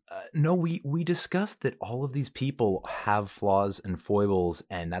 no, we discussed that all of these people have flaws and foibles,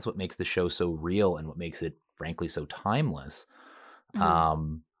 and that's what makes the show so real and what makes it, frankly, so timeless. I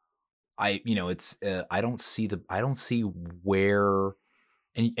don't see where,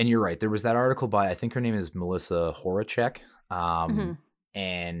 and you're right. There was that article by, I think her name is Melissa Horacek,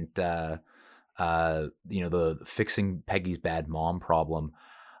 and the fixing Peggy's bad mom problem.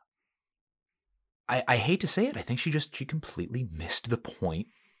 I hate to say it. I think she completely missed the point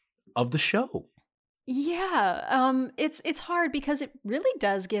of the show. Yeah, it's hard because it really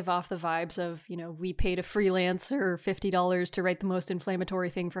does give off the vibes of, we paid a freelancer $50 to write the most inflammatory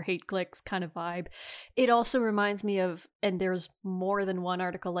thing for hate clicks kind of vibe. It also reminds me of, and there's more than one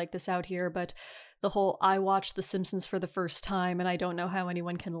article like this out here, but the whole I watched The Simpsons for the first time and I don't know how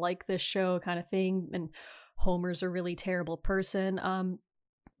anyone can like this show kind of thing, and Homer's a really terrible person.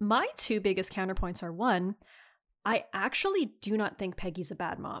 My two biggest counterpoints are, one, I actually do not think Peggy's a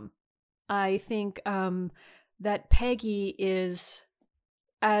bad mom. I think that Peggy is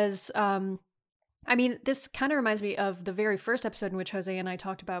this kind of reminds me of the very first episode in which Jose and I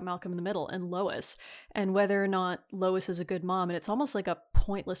talked about Malcolm in the Middle and Lois, and whether or not Lois is a good mom. And it's almost like a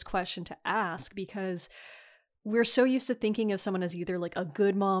pointless question to ask because we're so used to thinking of someone as either like a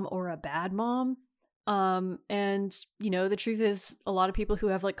good mom or a bad mom. And the truth is, a lot of people who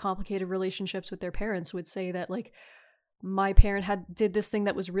have like complicated relationships with their parents would say that, like, my parent did this thing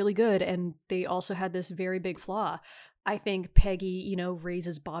that was really good, and they also had this very big flaw. I think Peggy,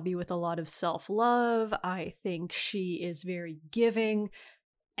 raises Bobby with a lot of self-love. I think she is very giving,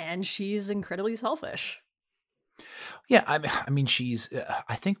 and she's incredibly selfish. Yeah, I mean, she's.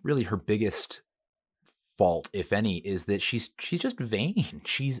 I think really her biggest fault, if any, is that she's just vain.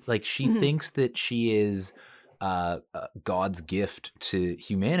 She's like she thinks that she is God's gift to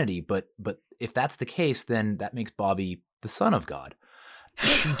humanity, but if that's the case, then that makes Bobby the son of God.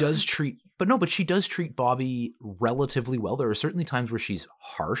 She does treat Bobby relatively well. There are certainly times where she's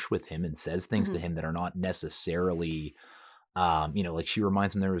harsh with him and says things to him that are not necessarily, like she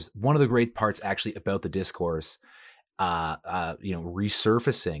reminds him. There was one of the great parts actually about the discourse,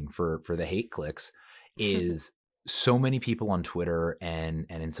 resurfacing for the hate clicks, is so many people on Twitter and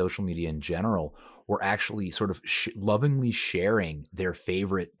in social media in general were actually sort of lovingly sharing their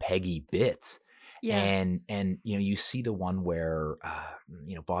favorite Peggy bits. Yeah. And you see the one where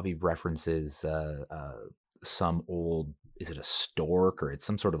Bobby references some old, is it a stork or it's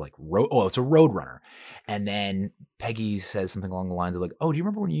some sort of like it's a roadrunner, and then Peggy says something along the lines of like, oh, do you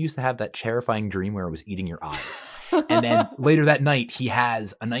remember when you used to have that terrifying dream where it was eating your eyes? And then later that night he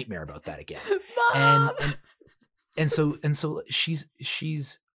has a nightmare about that again. Mom! And so she's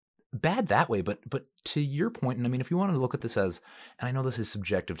bad that way, but to your point, and I mean, if you wanted to look at this as, and I know this is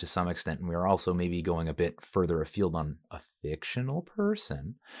subjective to some extent, and we are also maybe going a bit further afield on a fictional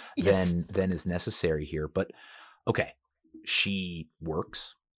person than is necessary here, but okay, she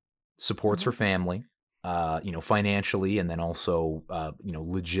works, supports her family, financially, and then also,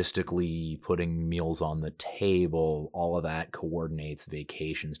 logistically putting meals on the table, all of that, coordinates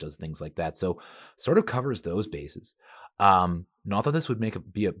vacations, does things like that. So sort of covers those bases. Not that this would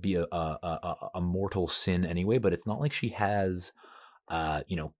be a mortal sin anyway, but it's not like she has,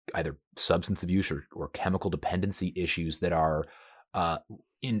 either substance abuse or chemical dependency issues that are,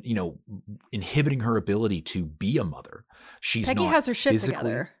 inhibiting her ability to be a mother. Peggy has her shit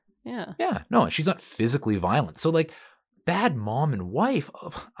together. Yeah. Yeah. No, she's not physically violent. So like bad mom and wife,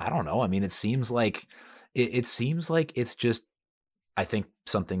 I don't know. I mean, it seems like it's just, I think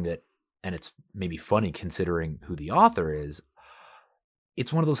something that, and it's maybe funny considering who the author is.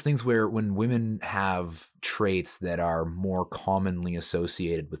 It's one of those things where when women have traits that are more commonly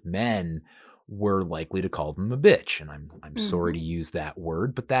associated with men, we're likely to call them a bitch. And I'm sorry to use that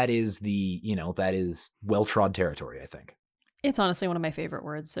word, but that is that is well-trod territory, I think. It's honestly one of my favorite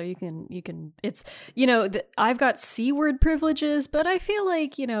words. So you can, it's, I've got C word privileges, but I feel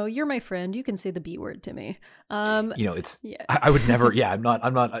like, you're my friend. You can say the B word to me. It's, yeah. I would never, I'm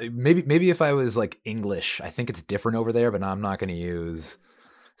not, maybe if I was like English, I think it's different over there, but I'm not going to use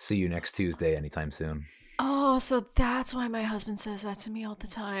see you next Tuesday anytime soon. Oh, so that's why my husband says that to me all the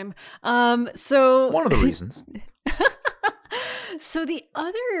time. So one of the reasons. So the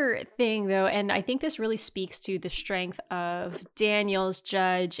other thing, though, and I think this really speaks to the strength of Daniels,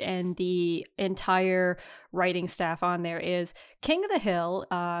 Judge, and the entire writing staff on there, is King of the Hill,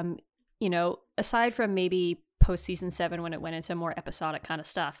 aside from maybe post-season 7 when it went into more episodic kind of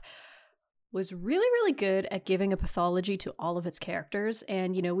stuff, was really, really good at giving a pathology to all of its characters.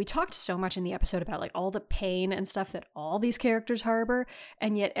 And, we talked so much in the episode about like all the pain and stuff that all these characters harbor,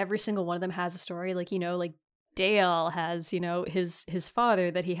 and yet every single one of them has a story. Like, like Dale has, his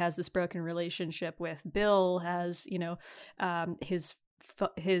father that he has this broken relationship with. Bill has,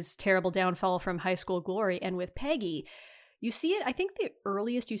 his terrible downfall from high school glory. And with Peggy, you see it, I think the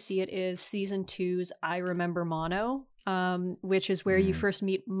earliest you see it is season 2's I Remember Mono, which is where you first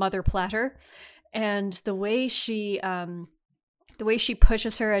meet Mother Platter. And the way she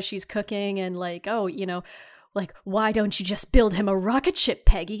pushes her as she's cooking and like, like, why don't you just build him a rocket ship,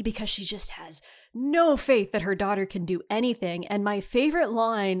 Peggy? Because she just has no faith that her daughter can do anything. And my favorite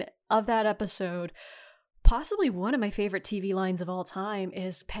line of that episode, possibly one of my favorite TV lines of all time,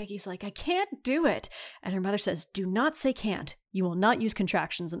 is Peggy's like, I can't do it. And her mother says, do not say can't. You will not use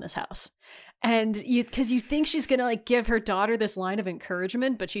contractions in this house. And because you think she's going to like give her daughter this line of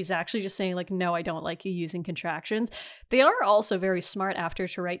encouragement, but she's actually just saying like, no, I don't like you using contractions. They are also very smart after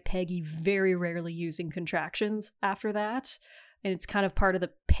to write Peggy very rarely using contractions after that. And it's kind of part of the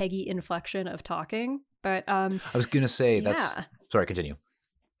Peggy inflection of talking. But I was going to say that's, sorry, continue.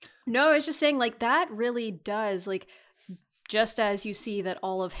 No, I was just saying like that really does, like, just as you see that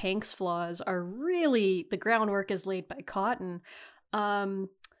all of Hank's flaws are really, the groundwork is laid by Cotton.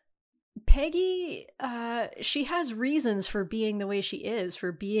 Peggy, she has reasons for being the way she is,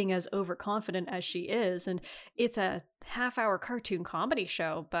 for being as overconfident as she is. And it's a half-hour cartoon comedy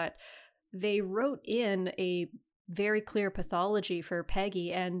show, but they wrote in a very clear pathology for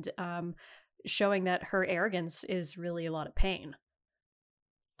Peggy and showing that her arrogance is really a lot of pain.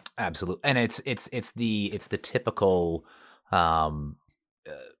 Absolutely. And it's the typical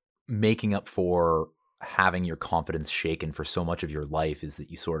making up for having your confidence shaken for so much of your life is that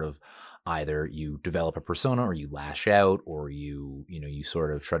you sort of either you develop a persona or you lash out or you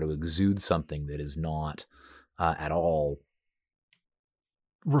sort of try to exude something that is not at all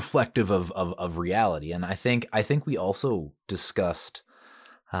reflective of reality. And I think we also discussed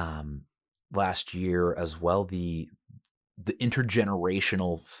last year as well the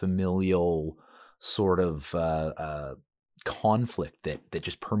intergenerational familial sort of conflict that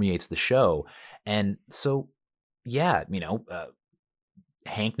just permeates the show. And so, yeah,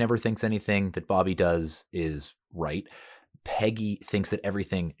 Hank never thinks anything that Bobby does is right. Peggy thinks that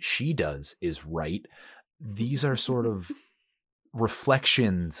everything she does is right. These are sort of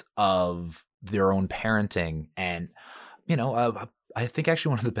reflections of their own parenting. And, I think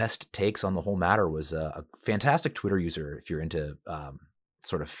actually one of the best takes on the whole matter was a fantastic Twitter user, if you're into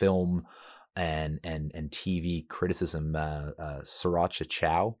sort of film and TV criticism, Sriracha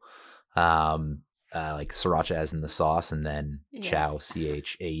Chow, like sriracha as in the sauce, and then Chow,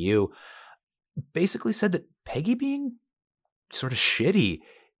 Chau, basically said that Peggy being sort of shitty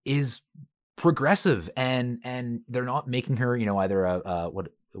is progressive, and they're not making her, either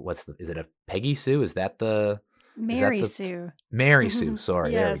is it a Peggy Sue? Is that the Mary Sue? Mary Sue,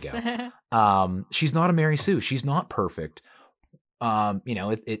 sorry, yes. There we go. She's not a Mary Sue. She's not perfect.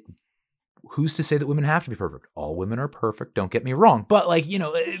 who's to say that women have to be perfect? All women are perfect. Don't get me wrong. But like,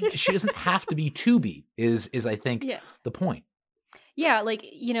 she doesn't have to be to be is I think the point. Yeah. Like,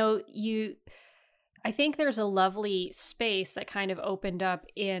 I think there's a lovely space that kind of opened up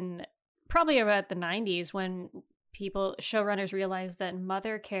in probably about the 90s when showrunners realized that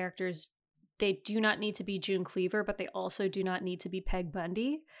mother characters, they do not need to be June Cleaver, but they also do not need to be Peg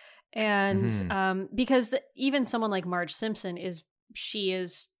Bundy. And because even someone like Marge Simpson is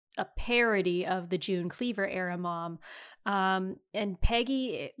a parody of the June Cleaver era mom. And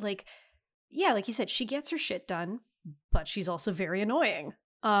Peggy, like you said, she gets her shit done, but she's also very annoying.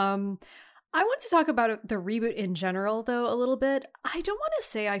 I want to talk about the reboot in general, though, a little bit. I don't want to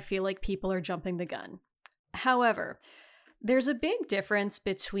say I feel like people are jumping the gun. However, there's a big difference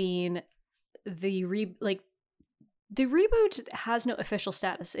between the reboot has no official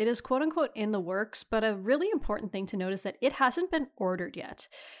status. It is quote unquote in the works, but a really important thing to note is that it hasn't been ordered yet.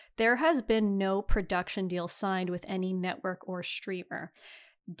 There has been no production deal signed with any network or streamer.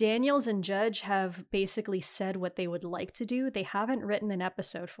 Daniels and Judge have basically said what they would like to do. They haven't written an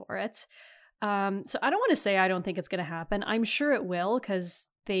episode for it. So I don't want to say I don't think it's going to happen. I'm sure it will because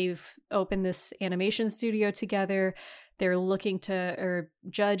they've opened this animation studio together. They're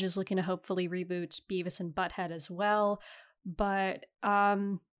Judge is looking to hopefully reboot Beavis and Butthead as well. But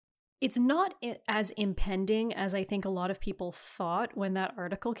it's not as impending as I think a lot of people thought when that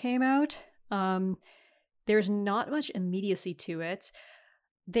article came out. There's not much immediacy to it.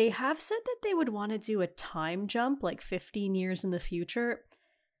 They have said that they would want to do a time jump, like 15 years in the future.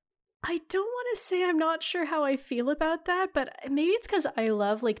 I don't want to say I'm not sure how I feel about that, but maybe it's because I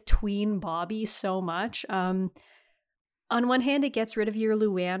love like tween Bobby so much. On one hand, it gets rid of your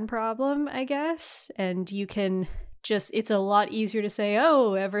Luann problem, I guess, and you can it's a lot easier to say,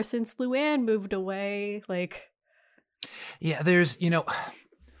 oh, ever since Luann moved away, like. Yeah, there's,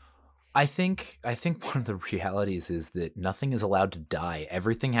 I think one of the realities is that nothing is allowed to die.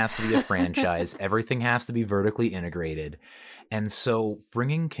 Everything has to be a franchise. Everything has to be vertically integrated. And so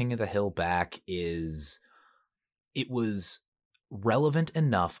bringing King of the Hill back it was relevant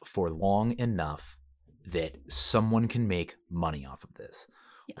enough for long enough that someone can make money off of this,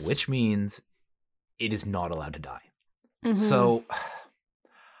 yes. Which means it is not allowed to die. Mm-hmm. So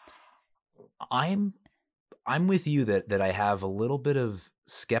I'm with you that I have a little bit of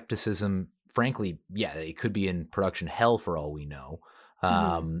skepticism. Frankly, yeah, it could be in production hell for all we know.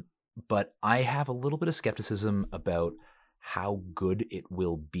 But I have a little bit of skepticism about how good it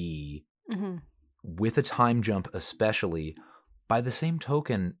will be with a time jump, especially. By the same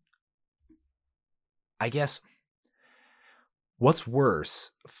token, I guess, what's worse,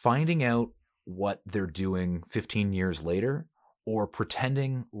 finding out what they're doing 15 years later or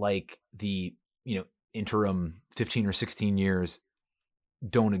pretending like the, interim 15 or 16 years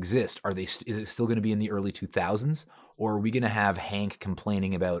don't exist? Is it still going to be in the early 2000s, or are we going to have Hank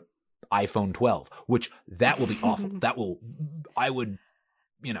complaining about iPhone 12, which that will be awful.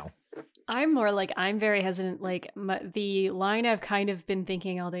 I'm more like, I'm very hesitant. Like the line I've kind of been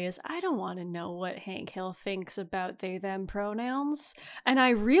thinking all day is, I don't want to know what Hank Hill thinks about they, them pronouns. And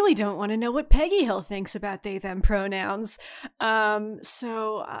I really don't want to know what Peggy Hill thinks about they, them pronouns.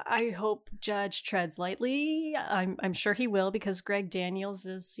 So I hope Judge treads lightly. I'm sure he will, because Greg Daniels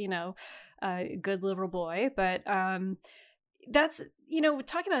is, a good liberal boy. But that's,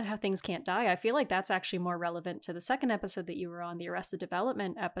 talking about how things can't die, I feel like that's actually more relevant to the second episode that you were on, the Arrested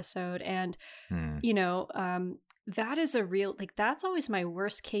Development episode. And, that is a real, that's always my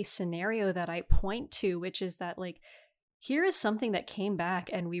worst case scenario that I point to, which is that, here is something that came back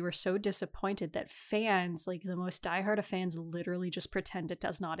and we were so disappointed that fans, the most diehard of fans, literally just pretend it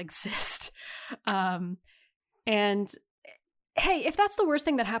does not exist. And hey, if that's the worst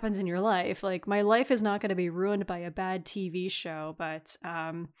thing that happens in your life, my life is not going to be ruined by a bad TV show, but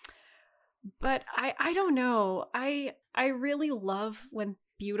I don't know. I really love when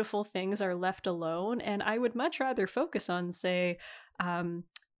beautiful things are left alone, and I would much rather focus on, say,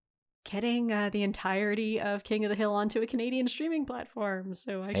 getting the entirety of King of the Hill onto a Canadian streaming platform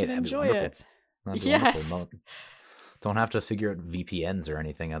so I can enjoy it. Yes. Wonderful. Don't have to figure out VPNs or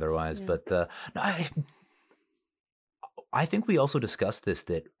anything otherwise, but I think we also discussed this,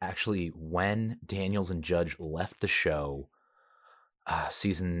 that actually when Daniels and Judge left the show,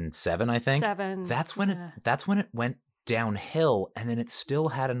 season 7, I think. 7. That's when it went downhill, and then it still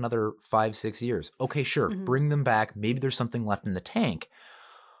had another 5-6 years. Okay, sure, bring them back. Maybe there's something left in the tank.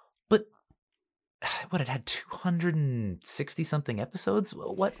 But it had 260 something episodes.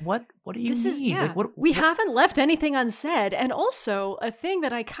 What do you mean? We haven't left anything unsaid. And also, a thing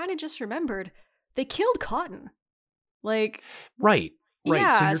that I kind of just remembered, they killed Cotton. Right.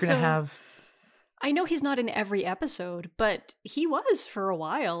 Yeah, so you're gonna have I know he's not in every episode, but he was for a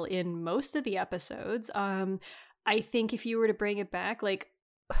while in most of the episodes. I think if you were to bring it back, like,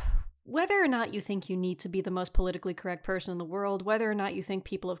 whether or not you think you need to be the most politically correct person in the world, whether or not you think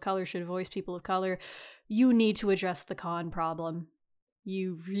people of color should voice people of color, you need to address the Khan problem.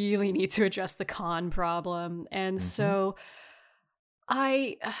 You really need to address the Khan problem. And so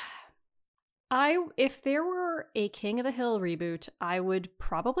if there were a King of the Hill reboot, I would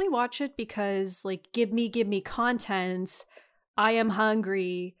probably watch it because, like, give me content. I am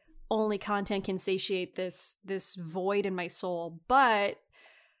hungry. Only content can satiate this void in my soul. But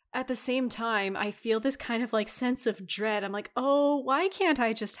at the same time, I feel this kind of like sense of dread. I'm like, oh, why can't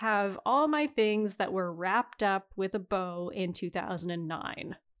I just have all my things that were wrapped up with a bow in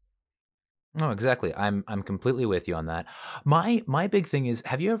 2009? No, exactly. I'm completely with you on that. My big thing is,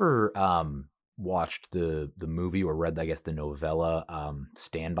 have you ever watched the movie or read, I guess, the novella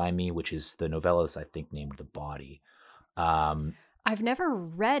Stand By Me, which is the novella is, I think, named The Body. I've never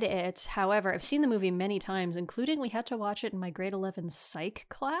read it. However, I've seen the movie many times, including we had to watch it in my grade 11 psych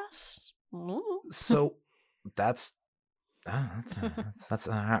class. So that's all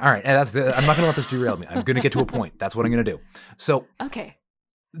right. And I'm not going to let this derail me. I'm going to get to a point. That's what I'm going to do. So okay.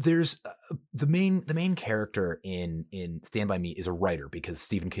 There's the main character in Stand By Me is a writer, because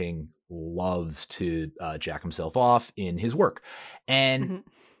Stephen King loves to jack himself off in his work, and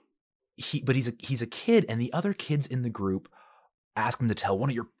he's a kid, and the other kids in the group ask him to tell one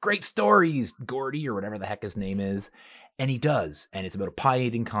of your great stories, Gordy, or whatever the heck his name is, and he does, and it's about a pie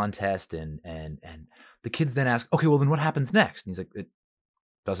eating contest, and the kids then ask, okay, well then what happens next? And he's like, it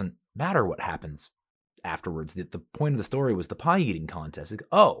doesn't matter what happens afterwards. The point of the story was the pie eating contest. Like,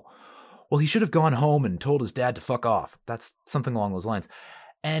 oh, well, he should have gone home and told his dad to fuck off. That's something along those lines.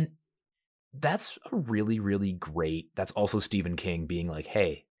 And that's a really, really great, that's also Stephen King being like,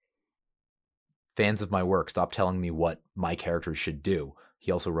 hey, fans of my work, stop telling me what my characters should do.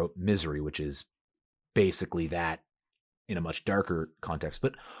 He also wrote Misery, which is basically that in a much darker context.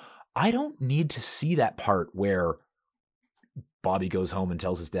 But I don't need to see that part where Bobby goes home and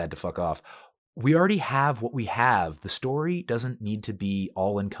tells his dad to fuck off. We already have what we have. The story doesn't need to be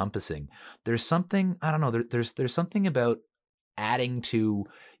all encompassing. There's something, I don't know, there's something about adding to,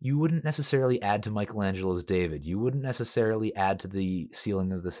 you wouldn't necessarily add to Michelangelo's David. You wouldn't necessarily add to the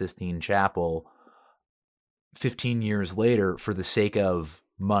ceiling of the Sistine Chapel 15 years later for the sake of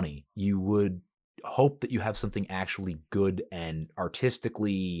money. You would hope that you have something actually good and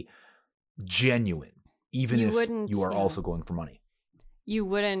artistically genuine, even if you are also going for money. You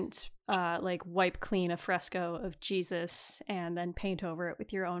wouldn't like wipe clean a fresco of Jesus and then paint over it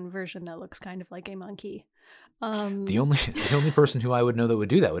with your own version that looks kind of like a monkey. The only person who I would know that would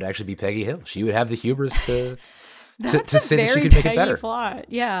do that would actually be Peggy Hill. She would have the hubris to say that she could make it better. Plot.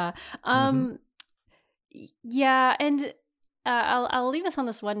 Yeah. Yeah, and I'll leave us on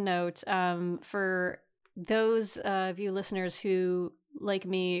this one note. For those of you listeners who, like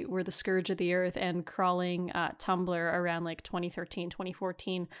me, were the scourge of the earth and crawling Tumblr around like 2013,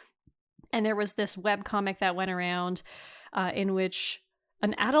 2014. And there was this webcomic that went around in which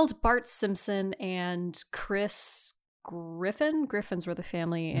an adult Bart Simpson and Chris Griffins were the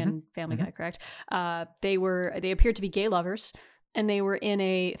family in Family Guy, correct? They appeared to be gay lovers, and they were in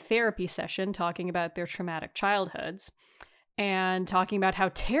a therapy session talking about their traumatic childhoods and talking about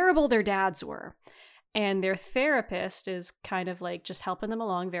how terrible their dads were. And their therapist is kind of like just helping them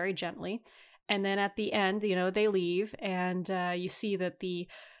along very gently. And then at the end, they leave, and you see that the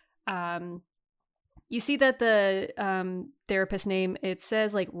therapist's name, it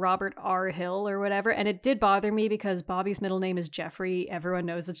says like Robert R. Hill or whatever. And it did bother me because Bobby's middle name is Jeffrey. Everyone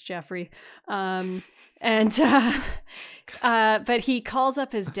knows it's Jeffrey. But he calls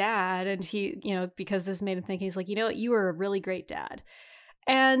up his dad, and he, because this made him think, he's like, you were a really great dad.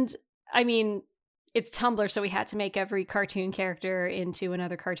 And I mean, it's Tumblr, so we had to make every cartoon character into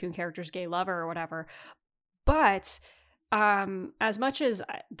another cartoon character's gay lover or whatever. But as much as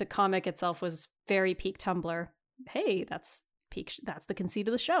the comic itself was very peak Tumblr, hey, that's the conceit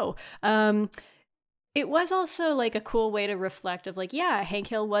of the show. It was also like a cool way to reflect of like, yeah, Hank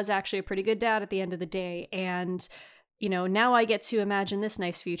Hill was actually a pretty good dad at the end of the day. And, now I get to imagine this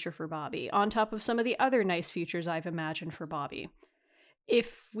nice future for Bobby on top of some of the other nice futures I've imagined for Bobby.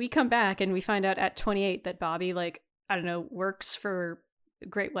 If we come back and we find out at 28 that Bobby, like, I don't know, works for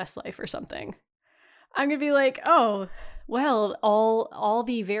Great Westlife or something, I'm going to be like, oh, well, all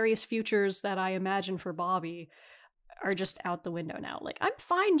the various futures that I imagine for Bobby are just out the window now. Like, I'm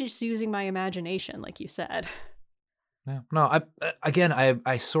fine just using my imagination, like you said. Yeah. No,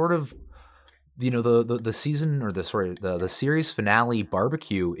 I sort of, the season or the series finale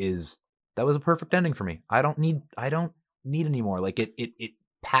barbecue is That was a perfect ending for me. I don't need any more. Like it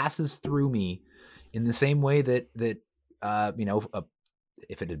passes through me in the same way that if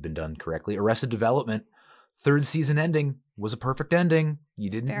it had been done correctly, Arrested Development third season ending was a perfect ending. You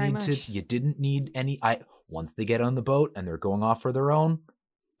didn't need any. Once they get on the boat and they're going off for their own,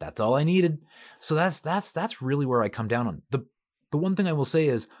 that's all I needed. So that's really where I come down on. The one thing I will say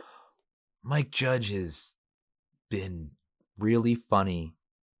is Mike Judge has been really funny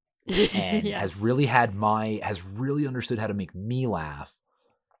and Yes. has really understood how to make me laugh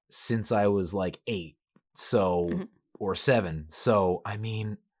since I was like 8. So or 7. So I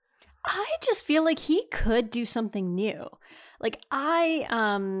mean, I just feel like he could do something new. Like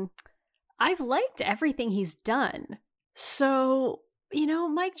I've liked everything he's done. So,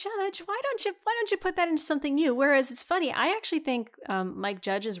 Mike Judge, why don't you put that into something new? Whereas it's funny, I actually think Mike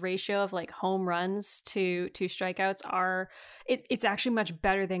Judge's ratio of like home runs to strikeouts it's actually much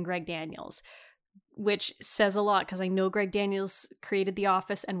better than Greg Daniels, which says a lot because I know Greg Daniels created The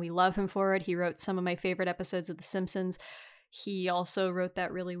Office and we love him for it. He wrote some of my favorite episodes of The Simpsons. He also wrote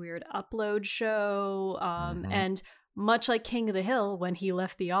that really weird Upload show. And much like King of the Hill, when he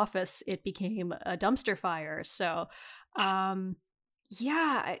left The Office, it became a dumpster fire. So, it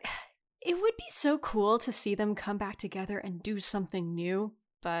would be so cool to see them come back together and do something new.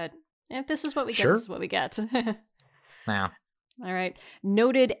 But if this is what we get, this is what we get. nah. All right.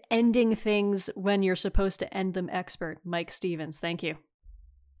 Noted ending things when you're supposed to end them expert, Mike Stevens. Thank you.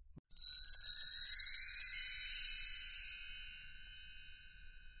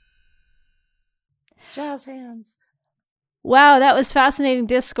 Jazz hands. Wow, that was fascinating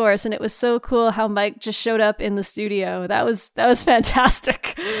discourse, and it was so cool how Mike just showed up in the studio. That was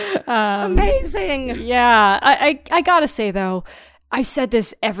fantastic. Amazing. Yeah, I gotta say though, I've said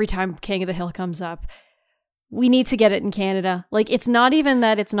this every time King of the Hill comes up. We need to get it in Canada. Like, it's not even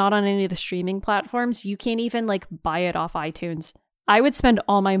that it's not on any of the streaming platforms. You can't even like buy it off iTunes. I would spend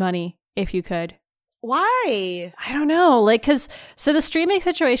all my money if you could. Why? I don't know. Like, so the streaming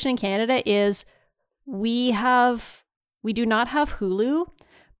situation in Canada is we do not have Hulu.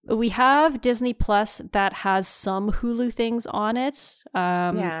 We have Disney Plus that has some Hulu things on it,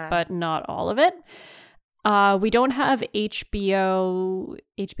 but not all of it. We don't have HBO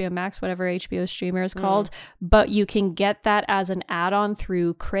Max, whatever HBO streamer is called, but you can get that as an add-on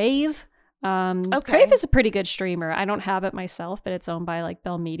through Crave. Crave is a pretty good streamer. I don't have it myself, but it's owned by like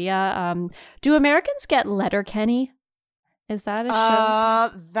Bell Media. Do Americans get Letterkenny? Is that a show?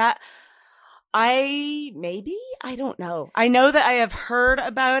 I don't know. I know that I have heard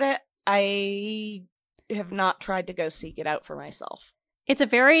about it. I have not tried to go seek it out for myself. It's a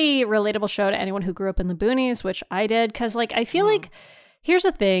very relatable show to anyone who grew up in the boonies, which I did, because like I feel like, here's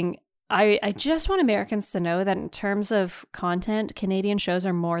the thing, I just want Americans to know that in terms of content, Canadian shows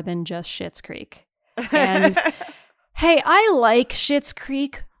are more than just Schitt's Creek. And hey, I like Schitt's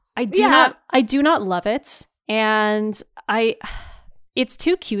Creek. I do not love it, and it's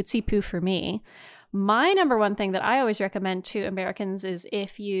too cutesy poo for me. My number one thing that I always recommend to Americans is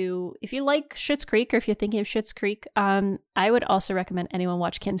if you like Schitt's Creek, or if you're thinking of Schitt's Creek, I would also recommend anyone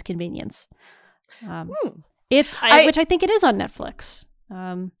watch Kim's Convenience. Which I think it is on Netflix.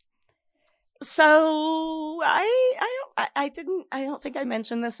 So I don't think I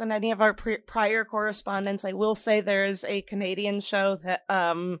mentioned this in any of our prior correspondence. I will say there is a Canadian show that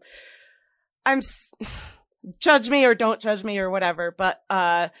judge me or don't judge me or whatever, but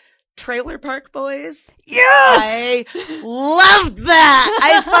Trailer Park Boys. Yes! I loved that.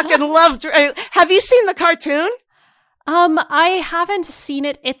 I fucking loved. Have you seen the cartoon? I haven't seen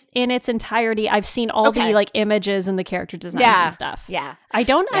it. It's in its entirety. I've seen all the like images and the character designs and stuff. Yeah. I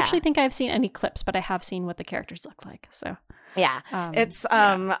don't actually think I've seen any clips, but I have seen what the characters look like. So yeah, it's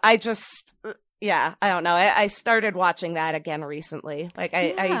I don't know. I started watching that again recently. Like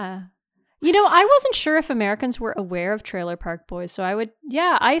I wasn't sure if Americans were aware of Trailer Park Boys, so I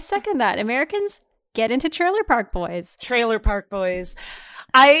second that. Americans, get into Trailer Park Boys. Trailer Park Boys.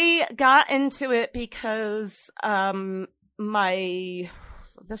 I got into it because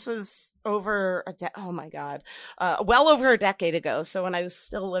this was over well over a decade ago. So when I was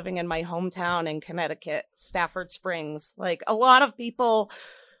still living in my hometown in Connecticut, Stafford Springs, like a lot of people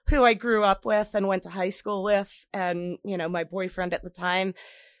who I grew up with and went to high school with, and my boyfriend at the time,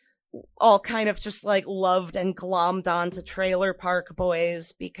 all kind of just like loved and glommed onto Trailer Park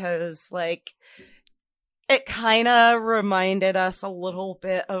Boys because like it kind of reminded us a little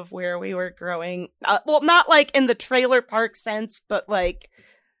bit of where we were growing. Well, not like in the trailer park sense, but like,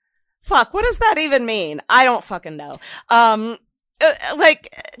 fuck, what does that even mean? I don't fucking know.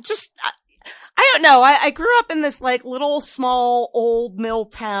 I don't know. I grew up in this like little small old mill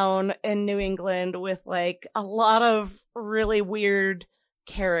town in New England with like a lot of really weird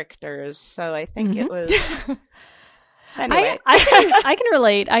characters. So I think it was anyway. I can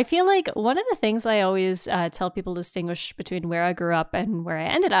relate. I feel like one of the things I always tell people to distinguish between where I grew up and where I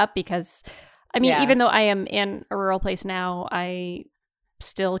ended up, because I mean, even though I am in a rural place now, I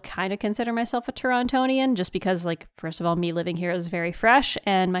still kind of consider myself a Torontonian, just because, like, first of all, me living here is very fresh,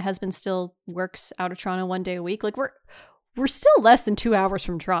 and my husband still works out of Toronto 1 day a week. Like, we're still less than 2 hours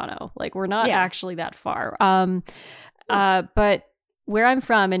from Toronto. Like, we're not actually that far. But where I'm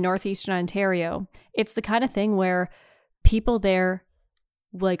from in northeastern Ontario, it's the kind of thing where people there,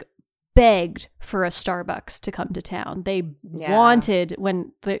 like, begged for a Starbucks to come to town. They wanted,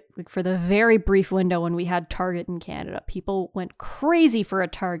 for the very brief window when we had Target in Canada, people went crazy for a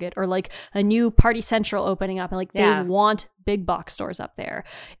Target or like a new Party Central opening up, and like they want big box stores up there.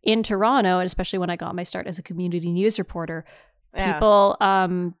 In Toronto, and especially when I got my start as a community news reporter, people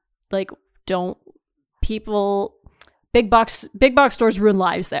big box stores ruin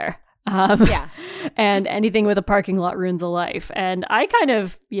lives there. And anything with a parking lot ruins a life. And I kind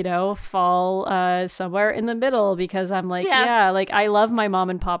of, fall somewhere in the middle, because I'm like, like I love my mom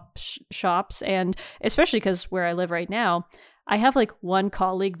and pop shops. And especially because where I live right now, I have like one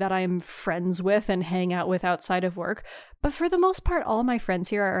colleague that I'm friends with and hang out with outside of work. But for the most part, all my friends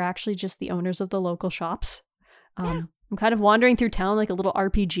here are actually just the owners of the local shops. I'm kind of wandering through town like a little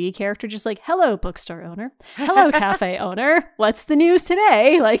RPG character, just like, hello, bookstore owner. Hello, cafe owner. What's the news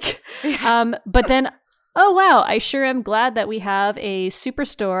today? Like, but then, oh, wow, I sure am glad that we have a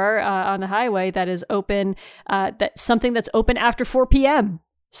superstore on the highway that is open, something that's open after 4 p.m.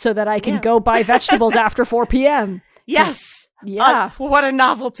 so that I can go buy vegetables after 4 p.m. Yes. Yeah. What a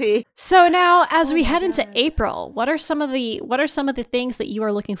novelty. So now, as we head into April, what are some of the things that you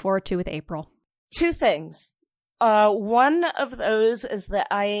are looking forward to with April? 2 things. One of those is that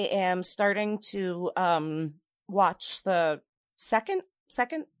I am starting to watch the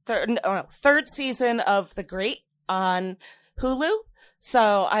third season of The Great on Hulu.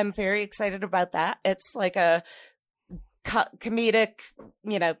 So I'm very excited about that. It's like a comedic,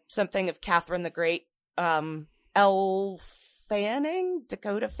 something of Catherine the Great, Elle Fanning,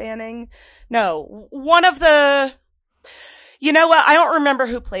 Dakota Fanning. No, one of the... You know what? I don't remember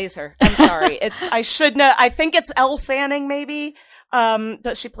who plays her. I'm sorry. I should know. I think it's Elle Fanning, maybe,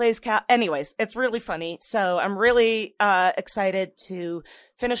 that she plays anyways, it's really funny. So I'm really, excited to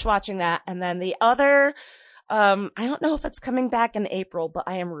finish watching that. And then the other, I don't know if it's coming back in April, but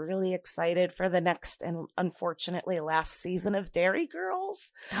I am really excited for the next and unfortunately last season of Dairy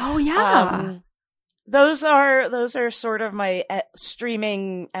Girls. Oh, yeah. Those are sort of my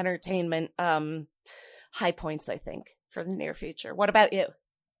streaming entertainment, high points, I think, for the near future. What about you?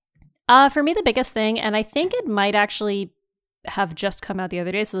 For me, the biggest thing, and I think it might actually have just come out the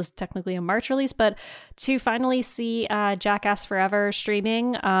other day, so this is technically a March release, but to finally see Jackass Forever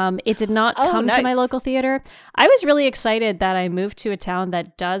streaming. It did not come to my local theater. I was really excited that I moved to a town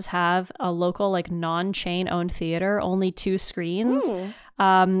that does have a local, like, non-chain owned theater, only 2 screens.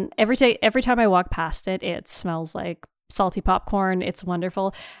 Every time I walk past it, it smells like salty popcorn. It's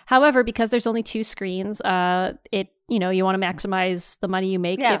wonderful. However, because there's only 2 screens, you want to maximize the money you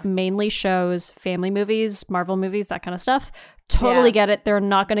make. It mainly shows family movies, Marvel movies, that kind of stuff. Totally get it. They're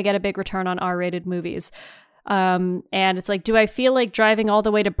not going to get a big return on R-rated movies. And it's like, do I feel like driving all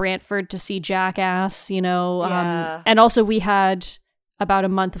the way to Brantford to see Jackass? And also we had about a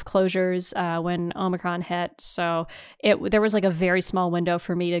month of closures when Omicron hit. So there was like a very small window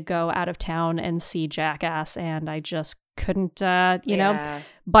for me to go out of town and see Jackass, and I just couldn't,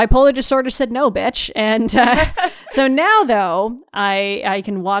 bipolar disorder said no, bitch. And so now, though, I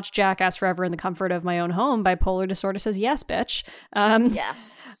can watch Jackass Forever in the comfort of my own home. Bipolar disorder says yes, bitch.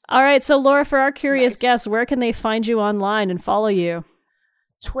 Yes. All right. So, Laura, for our curious guests, where can they find you online and follow you?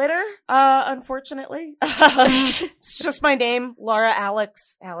 Twitter, unfortunately. It's just my name, Laura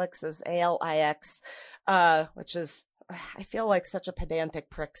Alix. Alix is Alix, which is, I feel like such a pedantic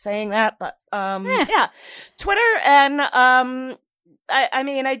prick saying that, but, Twitter, and, I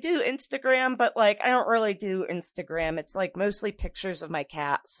mean, I do Instagram, but like, I don't really do Instagram. It's like mostly pictures of my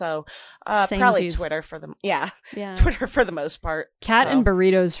cat. So, probably Twitter for the, Twitter for the most part. Cat and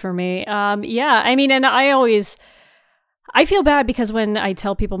burritos for me. I mean, and I feel bad because when I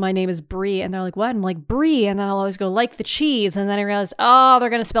tell people my name is Brie and they're like, what? I'm like, Brie. And then I'll always go, like the cheese. And then I realize, they're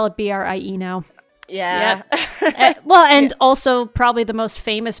going to spell it Brie now. Yeah. Also probably the most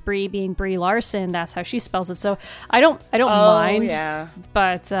famous Brie being Brie Larson. That's how she spells it. So I don't mind. Yeah.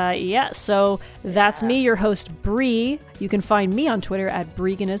 But so that's me, your host Brie. You can find me on Twitter at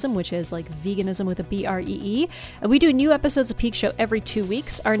Breganism, which is like veganism with a BREE. And we do new episodes of Peak Show every 2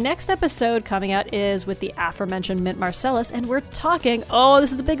 weeks. Our next episode coming out is with the aforementioned Mint Marcellus, and we're talking,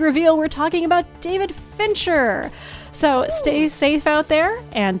 this is the big reveal, we're talking about David Fincher. So stay safe out there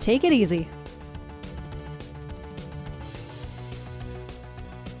and take it easy.